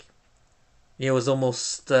 basically, like, it was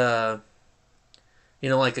almost, like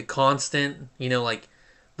a constant, like,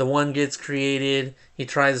 the one gets created, he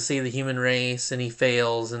tries to save the human race, and he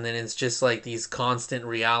fails, and then it's just like these constant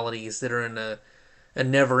realities that are in a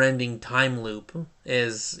never-ending time loop,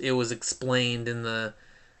 as it was explained in the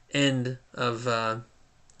end of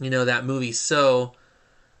that movie. So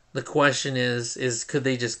the question is could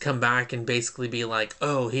they just come back and basically be like,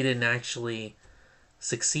 oh, he didn't actually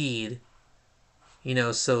succeed,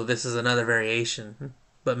 so this is another variation,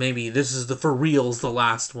 but maybe this is the for reals the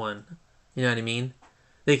last one. You know what I mean?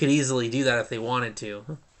 They could easily do that if they wanted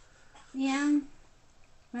to. Yeah,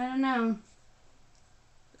 I don't know.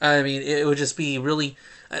 I mean, it would just be really...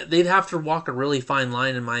 they'd have to walk a really fine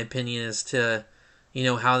line, in my opinion, as to,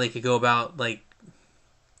 how they could go about, like,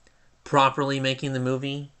 properly making the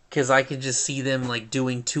movie. Because I could just see them, like,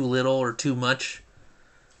 doing too little or too much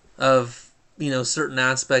of, certain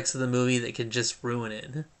aspects of the movie that could just ruin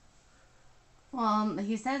it. Well,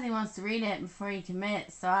 he says he wants to read it before he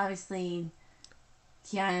commits, so obviously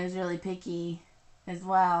Keanu's really picky as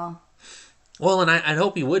well. Well, and I'd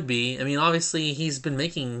hope he would be. I mean, obviously, he's been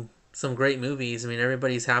making some great movies. I mean,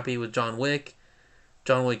 everybody's happy with John Wick.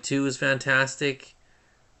 John Wick 2 is fantastic.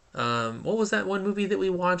 What was that one movie that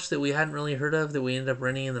we watched that we hadn't really heard of that we ended up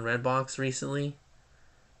renting in the Redbox recently?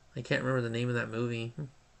 I can't remember the name of that movie.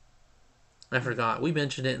 I forgot. We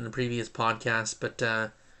mentioned it in the previous podcast, but...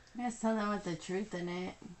 Yeah, something with the truth in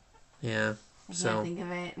it. Yeah. I can't think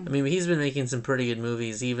of it. I mean, he's been making some pretty good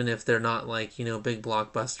movies, even if they're not, like, big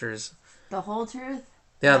blockbusters. The Whole Truth?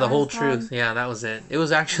 Yeah, The Whole Truth. Yeah, that was it. It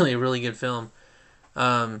was actually a really good film.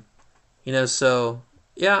 So...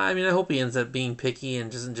 Yeah, I mean, I hope he ends up being picky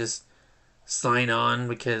and doesn't just sign on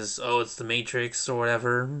because, it's The Matrix or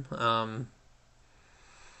whatever. I'm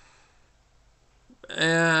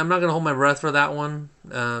not going to hold my breath for that one.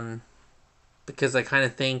 Because I kind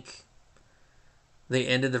of think they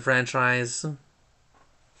ended the franchise,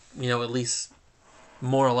 at least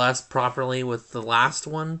more or less properly with the last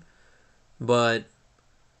one. But,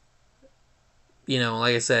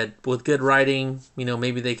 like I said, with good writing,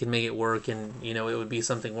 maybe they could make it work and, it would be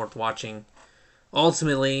something worth watching.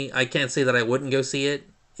 Ultimately, I can't say that I wouldn't go see it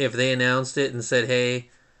if they announced it and said, hey,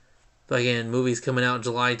 again, movie's coming out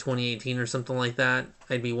July 2018 or something like that.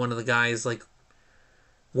 I'd be one of the guys, like,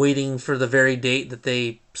 waiting for the very date that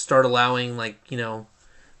they start allowing, like,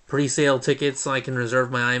 pre-sale tickets so I can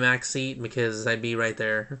reserve my IMAX seat because I'd be right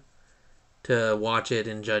there to watch it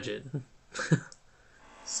and judge it.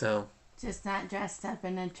 So... Just not dressed up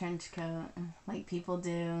in a trench coat like people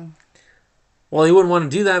do. Well, you wouldn't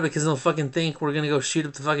want to do that because they'll fucking think we're going to go shoot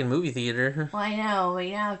up the fucking movie theater. Well, I know, but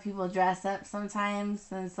how people dress up sometimes,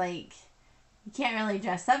 and it's like, you can't really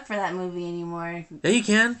dress up for that movie anymore. Yeah, you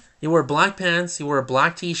can. You wear black pants, you wear a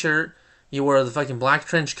black t-shirt, you wear the fucking black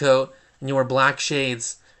trench coat, and you wear black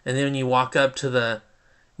shades, and then when you walk up to the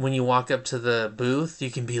booth,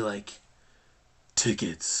 you can be like,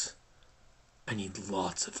 tickets. I need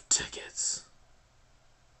lots of tickets.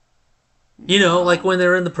 Like when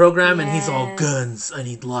they're in the program and he's all guns. I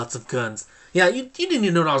need lots of guns. Yeah, you didn't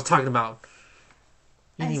even know what I was talking about.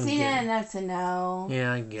 I've seen it enough to know.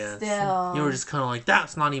 Yeah, I guess. Still. You were just kind of like,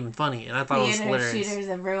 that's not even funny. And I thought it was hilarious. Theater shooters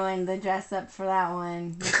have ruined the dress up for that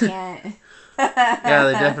one. You can't. Yeah,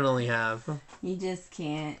 they definitely have. You just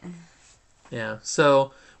can't. Yeah,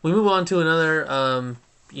 so we move on to another...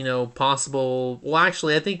 possible... Well,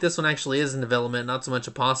 actually, I think this one actually is in development, not so much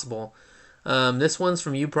a possible. This one's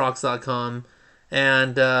from uprox.com,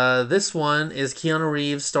 and this one is Keanu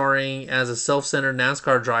Reeves starring as a self-centered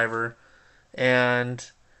NASCAR driver. And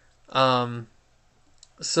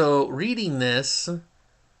so reading this,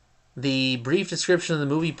 the brief description of the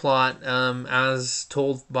movie plot, as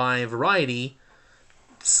told by Variety,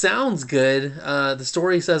 sounds good. The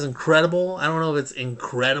story says incredible. I don't know if it's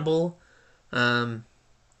incredible.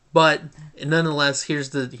 But nonetheless, here's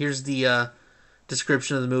the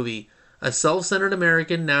description of the movie. A self-centered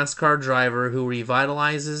American NASCAR driver who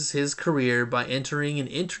revitalizes his career by entering an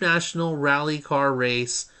international rally car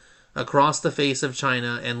race across the face of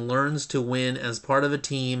China and learns to win as part of a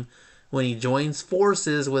team when he joins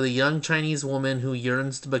forces with a young Chinese woman who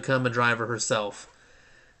yearns to become a driver herself.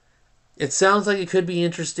 It sounds like it could be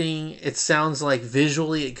interesting. It sounds like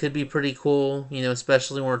visually it could be pretty cool,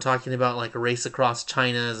 especially when we're talking about like a race across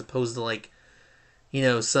China as opposed to like,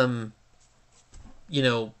 some,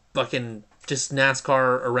 fucking just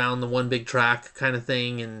NASCAR around the one big track kind of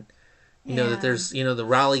thing. And, that there's, the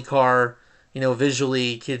rally car,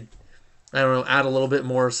 visually could, I don't know, add a little bit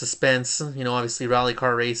more suspense. Obviously rally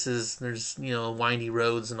car races, there's, windy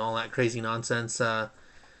roads and all that crazy nonsense. I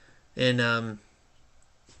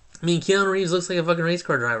mean, Keanu Reeves looks like a fucking race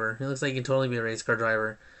car driver. He looks like he can totally be a race car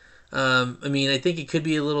driver. I mean, I think it could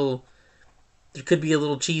be there could be a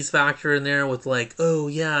little cheese factor in there with like, oh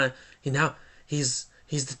yeah, now he's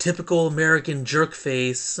the typical American jerk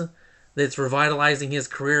face, that's revitalizing his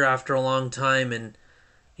career after a long time, and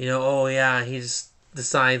oh yeah, he just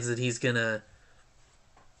decides that he's gonna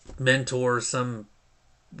mentor some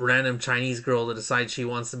random Chinese girl that decides she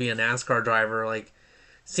wants to be a NASCAR driver. Like,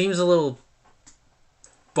 seems a little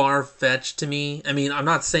far-fetched to me. I mean, I'm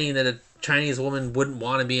not saying that a Chinese woman wouldn't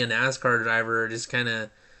want to be a NASCAR driver. It just kind of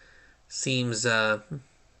seems a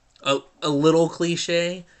little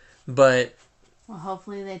cliche, but well,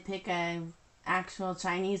 hopefully they pick a actual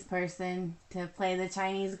Chinese person to play the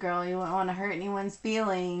Chinese girl. You wouldn't want to hurt anyone's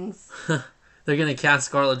feelings. They're gonna cast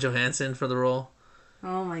Scarlett Johansson for the role.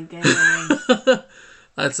 Oh my goodness.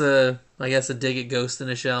 That's I guess a dig at Ghost in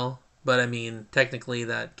a Shell. But I mean, technically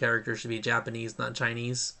that character should be Japanese, not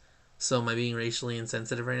Chinese. So am I being racially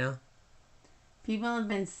insensitive right now? People have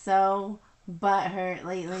been so butthurt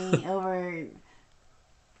lately over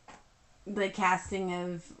the casting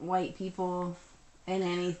of white people in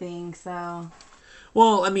anything, so...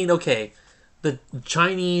 Well, I mean, okay. The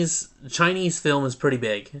Chinese film is pretty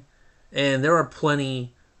big. And there are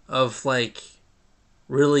plenty of, like,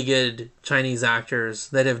 really good Chinese actors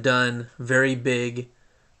that have done very big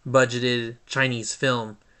budgeted Chinese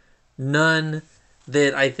film. None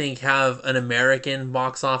that I think have an American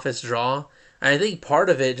box office draw. And I think part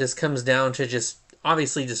of it just comes down to just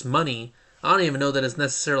obviously just money. I don't even know that it's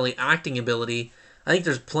necessarily acting ability. I think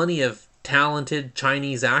there's plenty of talented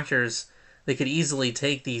Chinese actors that could easily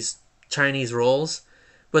take these Chinese roles.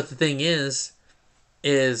 But the thing is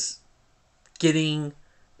getting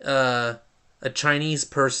a Chinese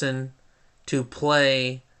person to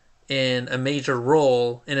play in a major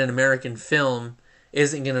role in an American film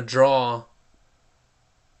isn't going to draw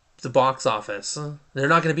the box office. They're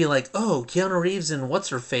not going to be like, oh, Keanu Reeves and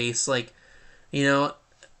what's-her-face. Like, I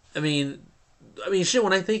mean, shit,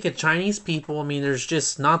 when I think of Chinese people, I mean, there's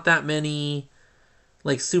just not that many,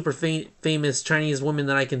 like, super famous Chinese women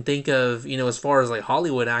that I can think of, as far as, like,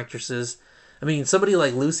 Hollywood actresses. I mean, somebody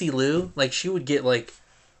like Lucy Liu, like, she would get, like,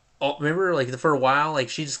 remember, like, for a while, like,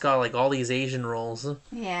 she just got, like, all these Asian roles.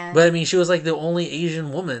 Yeah. But, I mean, she was, like, the only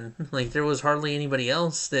Asian woman. Like, there was hardly anybody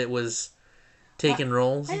else that was taking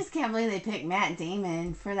roles. I just can't believe they picked Matt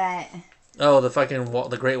Damon for that. Oh, the fucking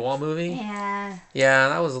the Great Wall movie? Yeah. Yeah,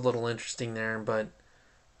 that was a little interesting there, but...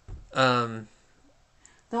 The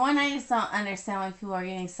one I just don't understand why people are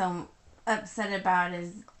getting so upset about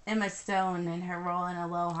is Emma Stone and her role in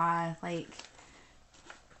Aloha. Like...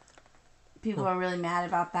 People are really mad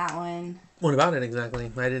about that one. What about it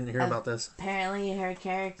exactly? I didn't hear about this. Apparently her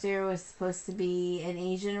character was supposed to be an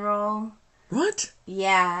Asian role. What?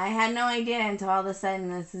 Yeah, I had no idea until all of a sudden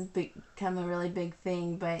this has become a really big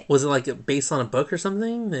thing, but... Was it like based on a book or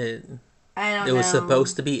something? I don't know. It was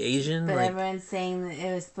supposed to be Asian? But everyone's saying that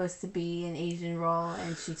it was supposed to be an Asian role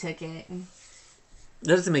and she took it.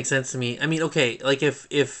 That doesn't make sense to me. I mean, okay, like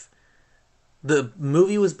if the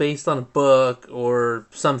movie was based on a book or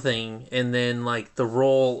something, and then, like, the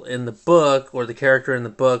role in the book or the character in the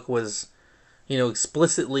book was,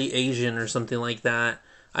 explicitly Asian or something like that,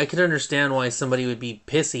 I could understand why somebody would be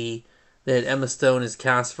pissy that Emma Stone is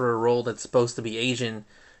cast for a role that's supposed to be Asian.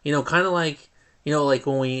 Kind of like, like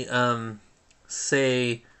when we,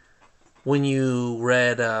 say, when you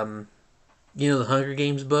read, the Hunger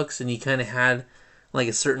Games books and you kind of had, like,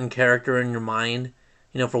 a certain character in your mind,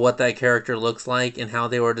 for what that character looks like and how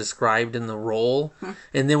they were described in the role.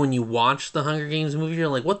 And then when you watch the Hunger Games movie, you're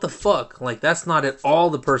like, what the fuck? Like, that's not at all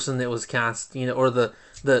the person that was cast, or the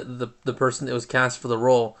person that was cast for the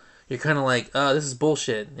role. You're kind of like, oh, this is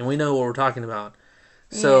bullshit. And we know what we're talking about.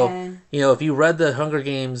 So, yeah. If you read the Hunger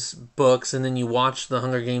Games books and then you watch the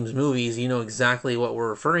Hunger Games movies, you know exactly what we're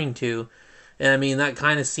referring to. And I mean, that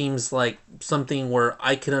kind of seems like something where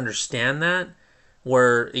I could understand that.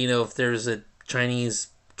 Where, if there's a Chinese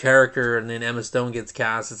character and then Emma Stone gets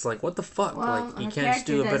cast, it's like, what the fuck? Well, like, you can't just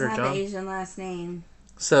do a better job. Have an Asian last name.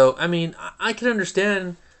 So, I mean, I can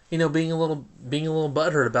understand, being a little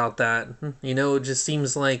butthurt about that. It just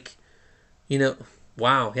seems like,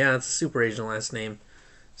 wow, yeah, it's a super Asian last name.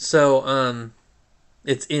 So,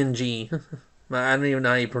 it's NG. I don't even know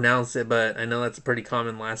how you pronounce it, but I know that's a pretty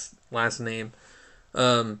common last name.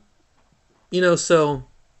 So,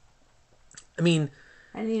 I mean,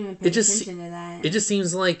 I didn't even pay attention to that. It just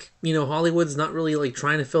seems like, Hollywood's not really, like,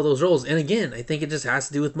 trying to fill those roles. And again, I think it just has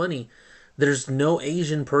to do with money. There's no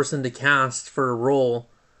Asian person to cast for a role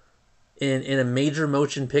in a major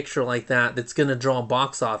motion picture like that that's going to draw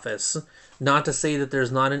box office. Not to say that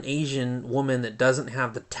there's not an Asian woman that doesn't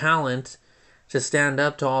have the talent to stand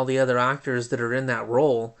up to all the other actors that are in that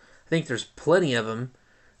role. I think there's plenty of them.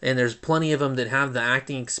 And there's plenty of them that have the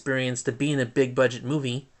acting experience to be in a big budget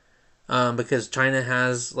movie. Because China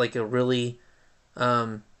has, like, a really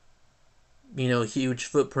huge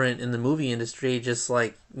footprint in the movie industry, just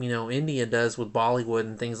like, India does with Bollywood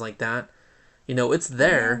and things like that. It's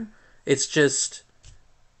there. Yeah. It's just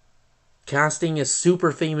casting a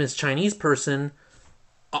super famous Chinese person.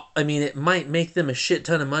 I mean, it might make them a shit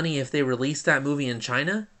ton of money if they release that movie in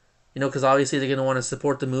China, because obviously they're going to want to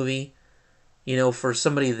support the movie, for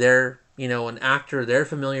somebody there, an actor they're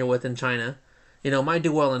familiar with in China. It might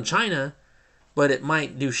do well in China, but it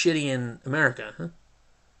might do shitty in America,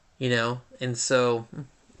 and so,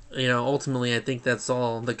 ultimately I think that's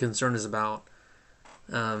all the concern is about.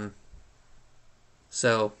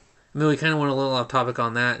 So, I mean, we kind of went a little off topic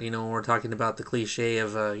on that, when we're talking about the cliche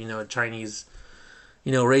of, a Chinese,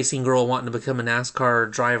 racing girl wanting to become a NASCAR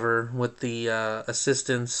driver with the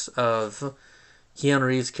assistance of Keanu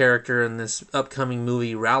Reeves' character in this upcoming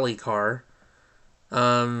movie Rally Car.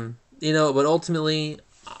 But ultimately,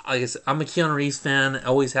 I guess I'm a Keanu Reeves fan,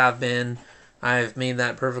 always have been. I've made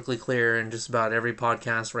that perfectly clear in just about every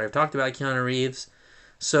podcast where I've talked about Keanu Reeves.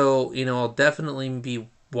 So, I'll definitely be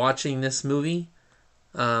watching this movie.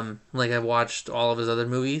 Like I've watched all of his other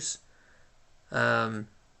movies.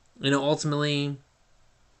 Ultimately,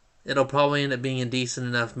 it'll probably end up being a decent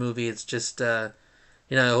enough movie. It's just, I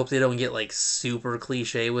hope they don't get like super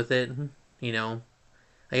cliche with it. I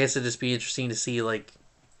guess it'd just be interesting to see like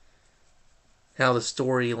how the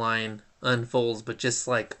storyline unfolds, but just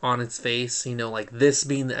like on its face, like this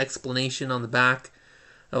being the explanation on the back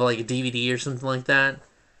of like a DVD or something like that.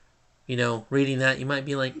 Reading that, you might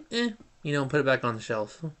be like, put it back on the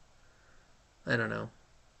shelf. I don't know.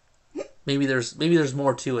 Maybe there's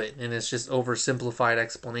more to it, and it's just oversimplified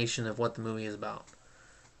explanation of what the movie is about.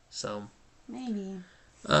 So Maybe.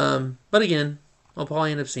 But again, I'll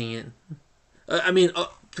probably end up seeing it.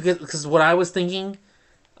 Because what I was thinking,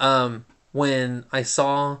 when I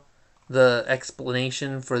saw the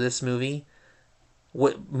explanation for this movie,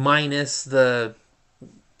 minus the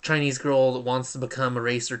Chinese girl that wants to become a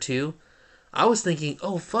racer too, I was thinking,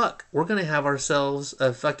 oh fuck, we're gonna have ourselves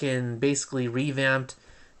a fucking basically revamped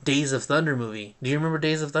Days of Thunder movie. Do you remember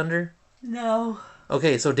Days of Thunder? No.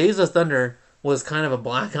 Okay, so Days of Thunder was kind of a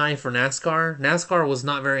black eye for NASCAR. NASCAR was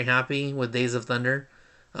not very happy with Days of Thunder.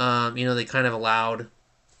 They kind of allowed,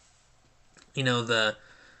 when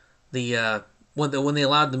they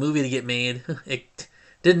allowed the movie to get made, it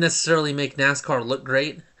didn't necessarily make NASCAR look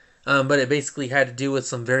great. But it basically had to do with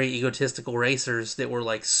some very egotistical racers that were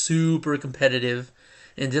like super competitive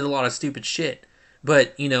and did a lot of stupid shit.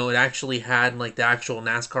 But, it actually had like the actual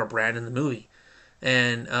NASCAR brand in the movie.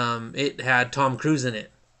 And it had Tom Cruise in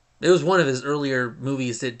it. It was one of his earlier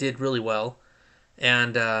movies that did really well.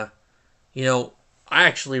 And, I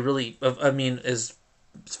actually really, as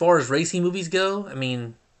far as racing movies go,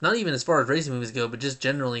 not even as far as racing movies go, but just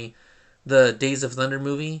generally, the Days of Thunder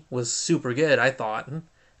movie was super good, I thought.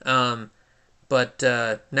 But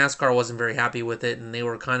NASCAR wasn't very happy with it, and they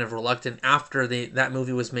were kind of reluctant after that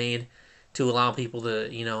movie was made to allow people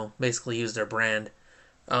to, basically use their brand.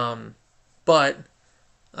 But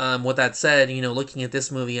with that said, looking at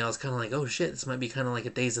this movie, I was kind of like, oh shit, this might be kind of like a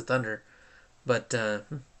Days of Thunder. But,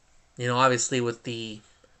 obviously with the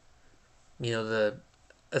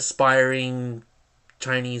aspiring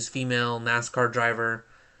Chinese female NASCAR driver,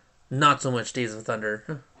 not so much Days of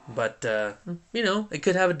Thunder. But, it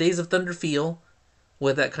could have a Days of Thunder feel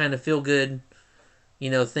with that kind of feel-good,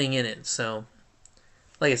 thing in it. So,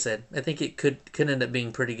 like I said, I think it could end up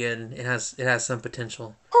being pretty good. It has some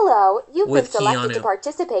potential. Hello, you've been With selected Keanu. to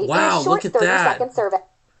participate Wow, in a short look at that. 30-second survey.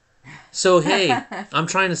 So, hey, I'm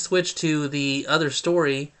trying to switch to the other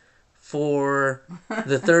story for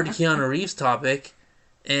the third Keanu Reeves topic,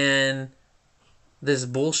 and this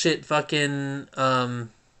bullshit fucking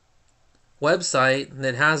website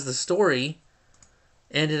that has the story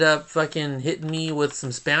ended up fucking hitting me with some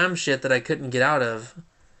spam shit that I couldn't get out of.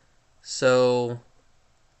 So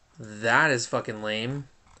that is fucking lame.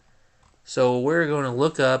 So we're going to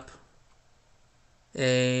look up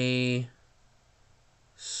a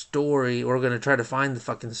story. We're going to try to find the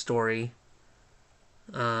fucking story.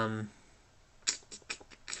 Let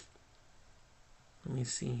me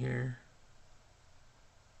see here.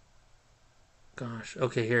 Gosh.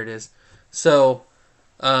 Okay, here it is. So,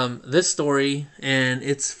 this story, and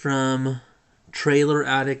it's from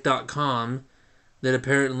traileraddict.com, that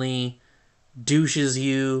apparently douches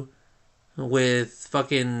you with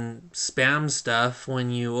fucking spam stuff when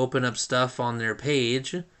you open up stuff on their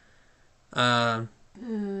page.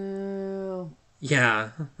 Ooh.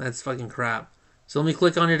 Yeah, that's fucking crap. So let me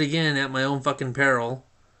click on it again at my own fucking peril.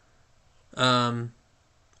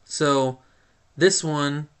 So this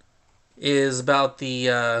one is about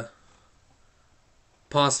the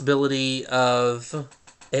possibility of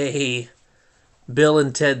a Bill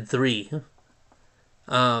and Ted 3.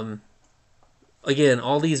 Again,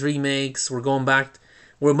 all these remakes, we're going back.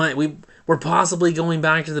 We're possibly going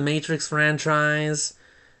back to the Matrix franchise.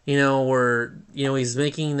 He's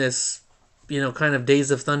making this, kind of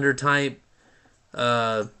Days of Thunder type,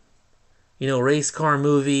 race car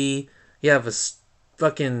movie. You have a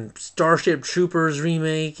fucking Starship Troopers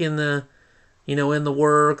remake in the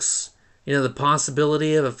works. The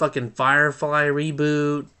possibility of a fucking Firefly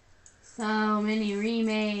reboot. So many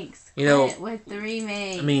remakes. Quit with the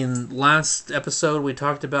remakes. I mean, last episode we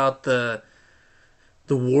talked about the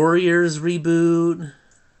Warriors reboot.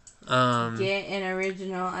 Get an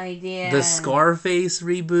original idea. The Scarface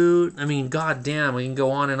reboot. I mean, goddamn, we can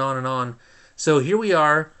go on and on and on. So here we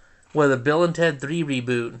are with a Bill and Ted 3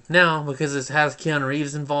 reboot. Now, because it has Keanu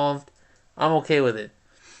Reeves involved, I'm okay with it.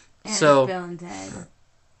 And it's Bill and Ted.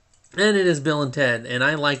 And it is Bill and Ted, and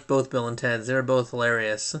I like both Bill and Teds. They're both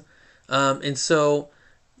hilarious. And so,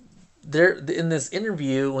 they're in this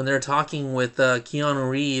interview when they're talking with Keanu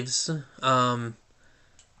Reeves.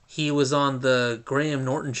 He was on the Graham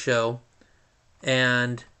Norton show,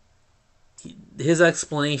 and his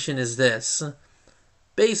explanation is this.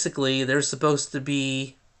 Basically, they're supposed to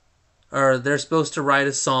write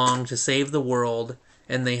a song to save the world,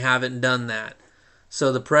 and they haven't done that.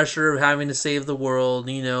 So the pressure of having to save the world,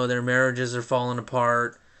 their marriages are falling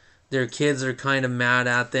apart, their kids are kind of mad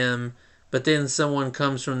at them, but then someone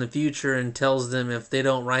comes from the future and tells them if they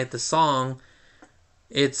don't write the song,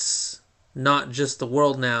 it's not just the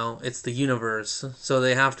world now, it's the universe. So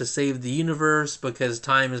they have to save the universe because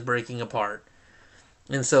time is breaking apart.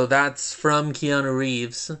 And so that's from Keanu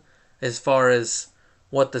Reeves as far as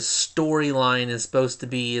what the storyline is supposed to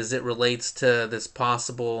be as it relates to this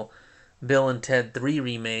possible Bill and Ted 3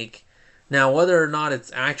 remake. Now, whether or not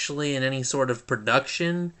it's actually in any sort of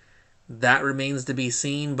production, that remains to be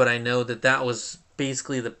seen, but I know that was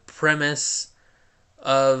basically the premise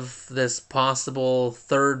of this possible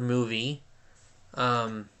third movie.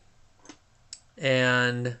 And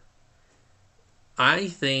I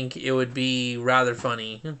think it would be rather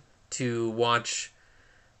funny to watch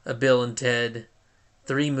a Bill and Ted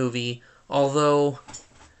 3 movie, although,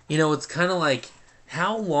 it's kind of like,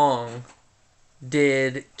 how long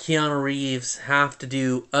did Keanu Reeves have to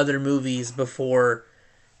do other movies before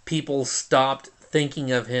people stopped thinking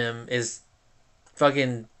of him as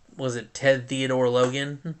fucking, was it Ted Theodore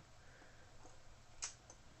Logan?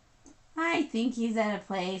 I think he's at a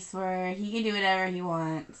place where he can do whatever he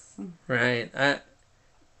wants. Right. I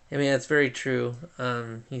mean, that's very true.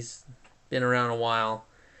 He's been around a while.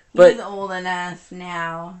 But he's old enough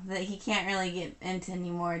now that he can't really get into any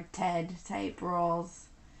more Ted-type roles.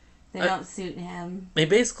 They don't suit him. He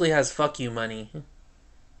basically has fuck you money.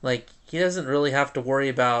 Like, he doesn't really have to worry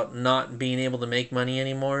about not being able to make money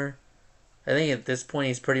anymore. I think at this point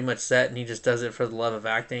he's pretty much set and he just does it for the love of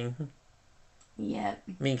acting. Yep.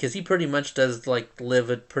 I mean, because he pretty much does, live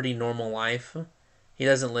a pretty normal life. He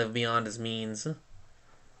doesn't live beyond his means.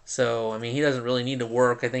 So, I mean, he doesn't really need to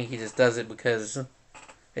work. I think he just does it because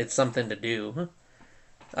it's something to do.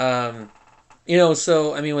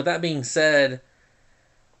 So, I mean, with that being said,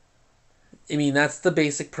 I mean, that's the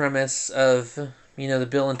basic premise of, the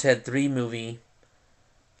Bill and Ted 3 movie.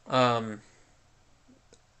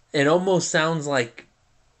 It almost sounds like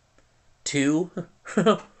 2.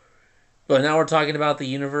 But now we're talking about the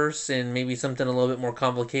universe and maybe something a little bit more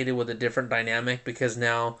complicated with a different dynamic, because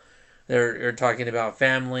now they're talking about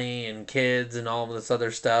family and kids and all of this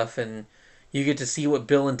other stuff, and you get to see what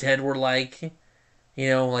Bill and Ted were like,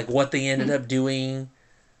 what they ended up doing,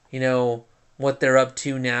 what they're up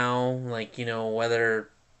to now, whether,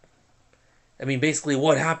 I mean, basically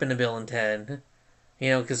what happened to Bill and Ted,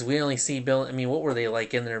 because we only see Bill, I mean, what were they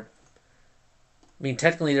like in their, I mean,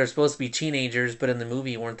 technically they're supposed to be teenagers, but in the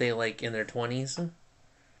movie, weren't they, in their 20s?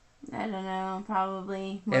 I don't know,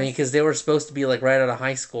 probably. I mean, because they were supposed to be, right out of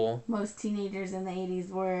high school. Most teenagers in the 80s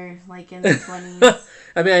were, in their 20s.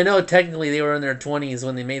 I mean, I know technically they were in their 20s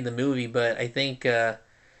when they made the movie, but I think,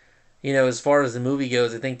 as far as the movie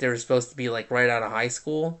goes, I think they were supposed to be, right out of high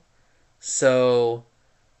school. So,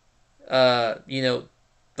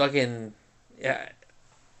 fucking,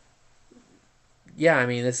 yeah, I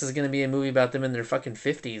mean, this is going to be a movie about them in their fucking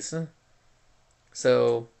 50s.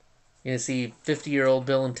 So, you're going to see 50-year-old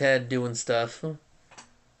Bill and Ted doing stuff.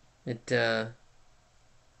 I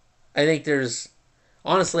think there's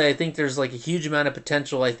a huge amount of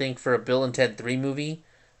potential, I think, for a Bill and Ted 3 movie,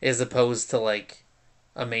 as opposed to,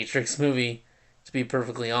 a Matrix movie, to be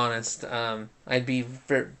perfectly honest. I'd be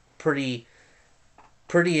pretty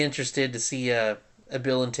interested to see a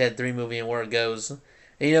Bill and Ted 3 movie and where it goes.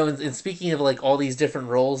 And speaking of like all these different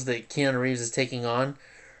roles that Keanu Reeves is taking on,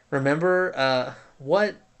 remember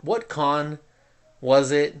what con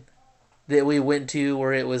was it that we went to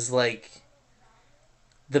where it was like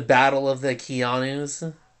the battle of the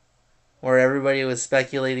Keanus, where everybody was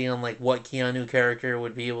speculating on like what Keanu character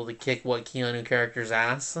would be able to kick what Keanu character's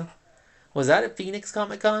ass? Was that at Phoenix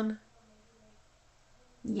Comic Con?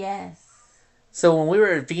 Yes. So when we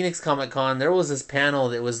were at Phoenix Comic Con, there was this panel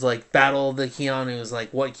that was like Battle of the Keanus,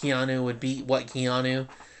 like what Keanu would beat what Keanu.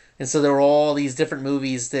 And so there were all these different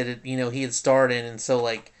movies that, he had starred in. And so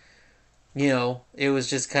like, it was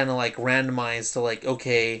just kind of like randomized to like,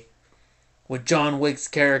 okay, would John Wick's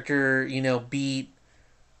character, beat,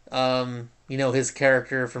 his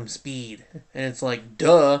character from Speed? And it's like,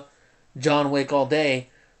 duh, John Wick all day.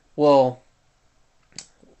 Well,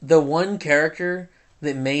 the one character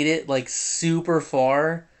that made it like super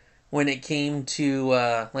far when it came to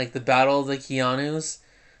like the Battle of the Keanus,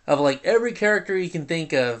 of like every character you can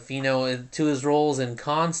think of, to his roles in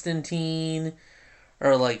Constantine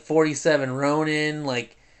or like 47 Ronin.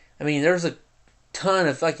 Like, I mean, there's a ton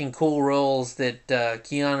of fucking cool roles that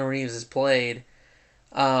Keanu Reeves has played.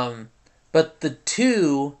 But the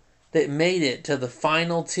two that made it to the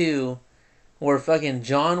final two were fucking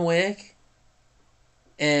John Wick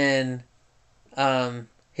and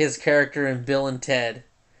his character in Bill and Ted.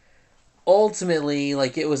 Ultimately,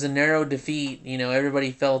 like, it was a narrow defeat.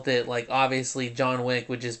 Everybody felt that, like, obviously John Wick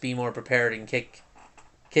would just be more prepared and kick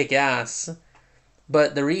ass.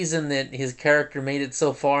 But the reason that his character made it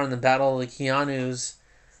so far in the Battle of the Keanus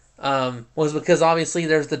was because obviously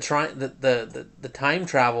there's the time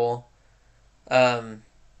travel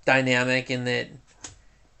dynamic, in that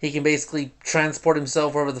he can basically transport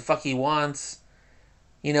himself wherever the fuck he wants.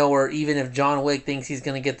 Or even if John Wick thinks he's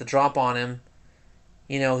going to get the drop on him,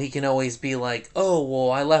 he can always be like, oh,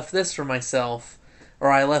 well, I left this for myself,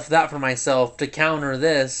 or I left that for myself to counter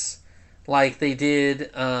this, like they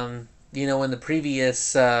did, in the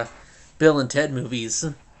previous Bill and Ted movies.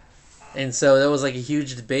 And so there was like a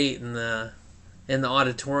huge debate in the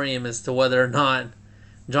auditorium as to whether or not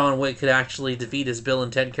John Wick could actually defeat his Bill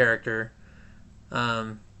and Ted character.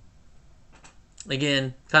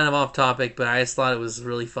 Again, kind of off topic, but I just thought it was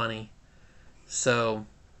really funny. So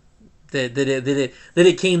that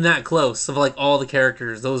it came that close, of like all the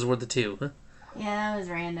characters, those were the two. Yeah, that was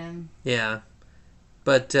random. Yeah,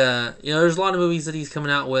 but there's a lot of movies that he's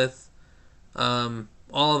coming out with. All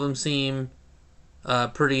of them seem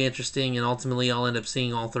pretty interesting, and ultimately I'll end up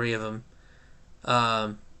seeing all three of them.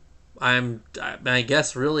 I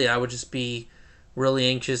guess really I would just be really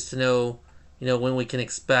anxious to know, when we can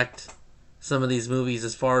expect some of these movies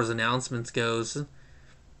as far as announcements goes.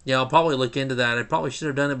 Yeah, I'll probably look into that. I probably should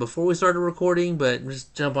have done it before we started recording, but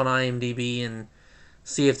just jump on IMDb and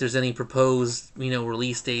see if there's any proposed,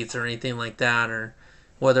 release dates or anything like that, or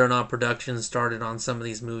whether or not production started on some of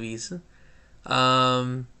these movies.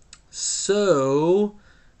 So,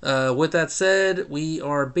 with that said, we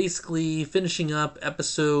are basically finishing up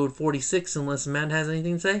episode 46, unless Amanda has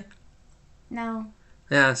anything to say? No.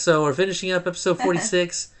 Yeah, so we're finishing up episode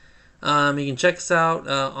 46. You can check us out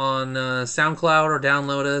on SoundCloud or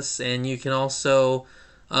download us, and you can also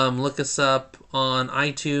look us up on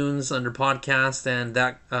iTunes under podcast and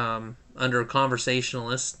that under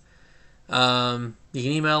Conversationalist. You can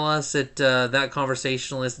email us at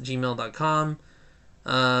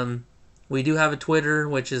thatconversationalist@gmail.com. We do have a Twitter,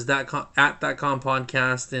 which is at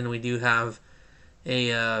thatcompodcast, and we do have a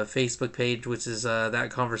Facebook page, which is That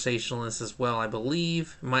Conversationalist as well, I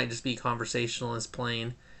believe. It might just be Conversationalist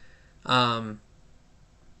plain. But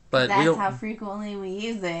that's how frequently we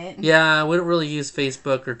use it. Yeah, we don't really use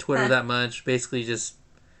Facebook or Twitter that much. Basically just,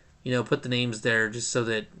 put the names there just so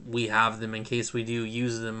that we have them in case we do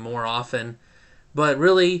use them more often. But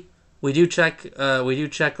really, we do check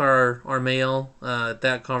our mail at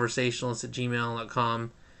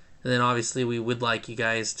thatconversationalist@gmail.com. And then obviously we would like you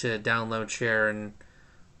guys to download, share, and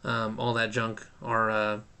all that junk,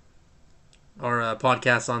 our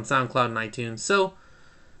podcast on SoundCloud and iTunes. So,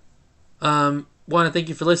 want to thank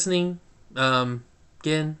you for listening.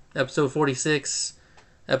 Again, episode 46.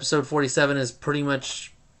 Episode 47 is pretty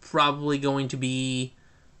much probably going to be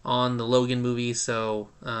on the Logan movie, so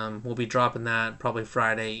we'll be dropping that probably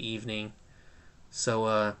Friday evening.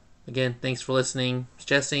 So, again, thanks for listening. It's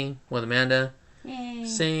Jesse with Amanda. Yay.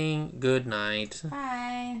 Saying good night.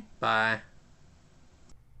 Bye. Bye.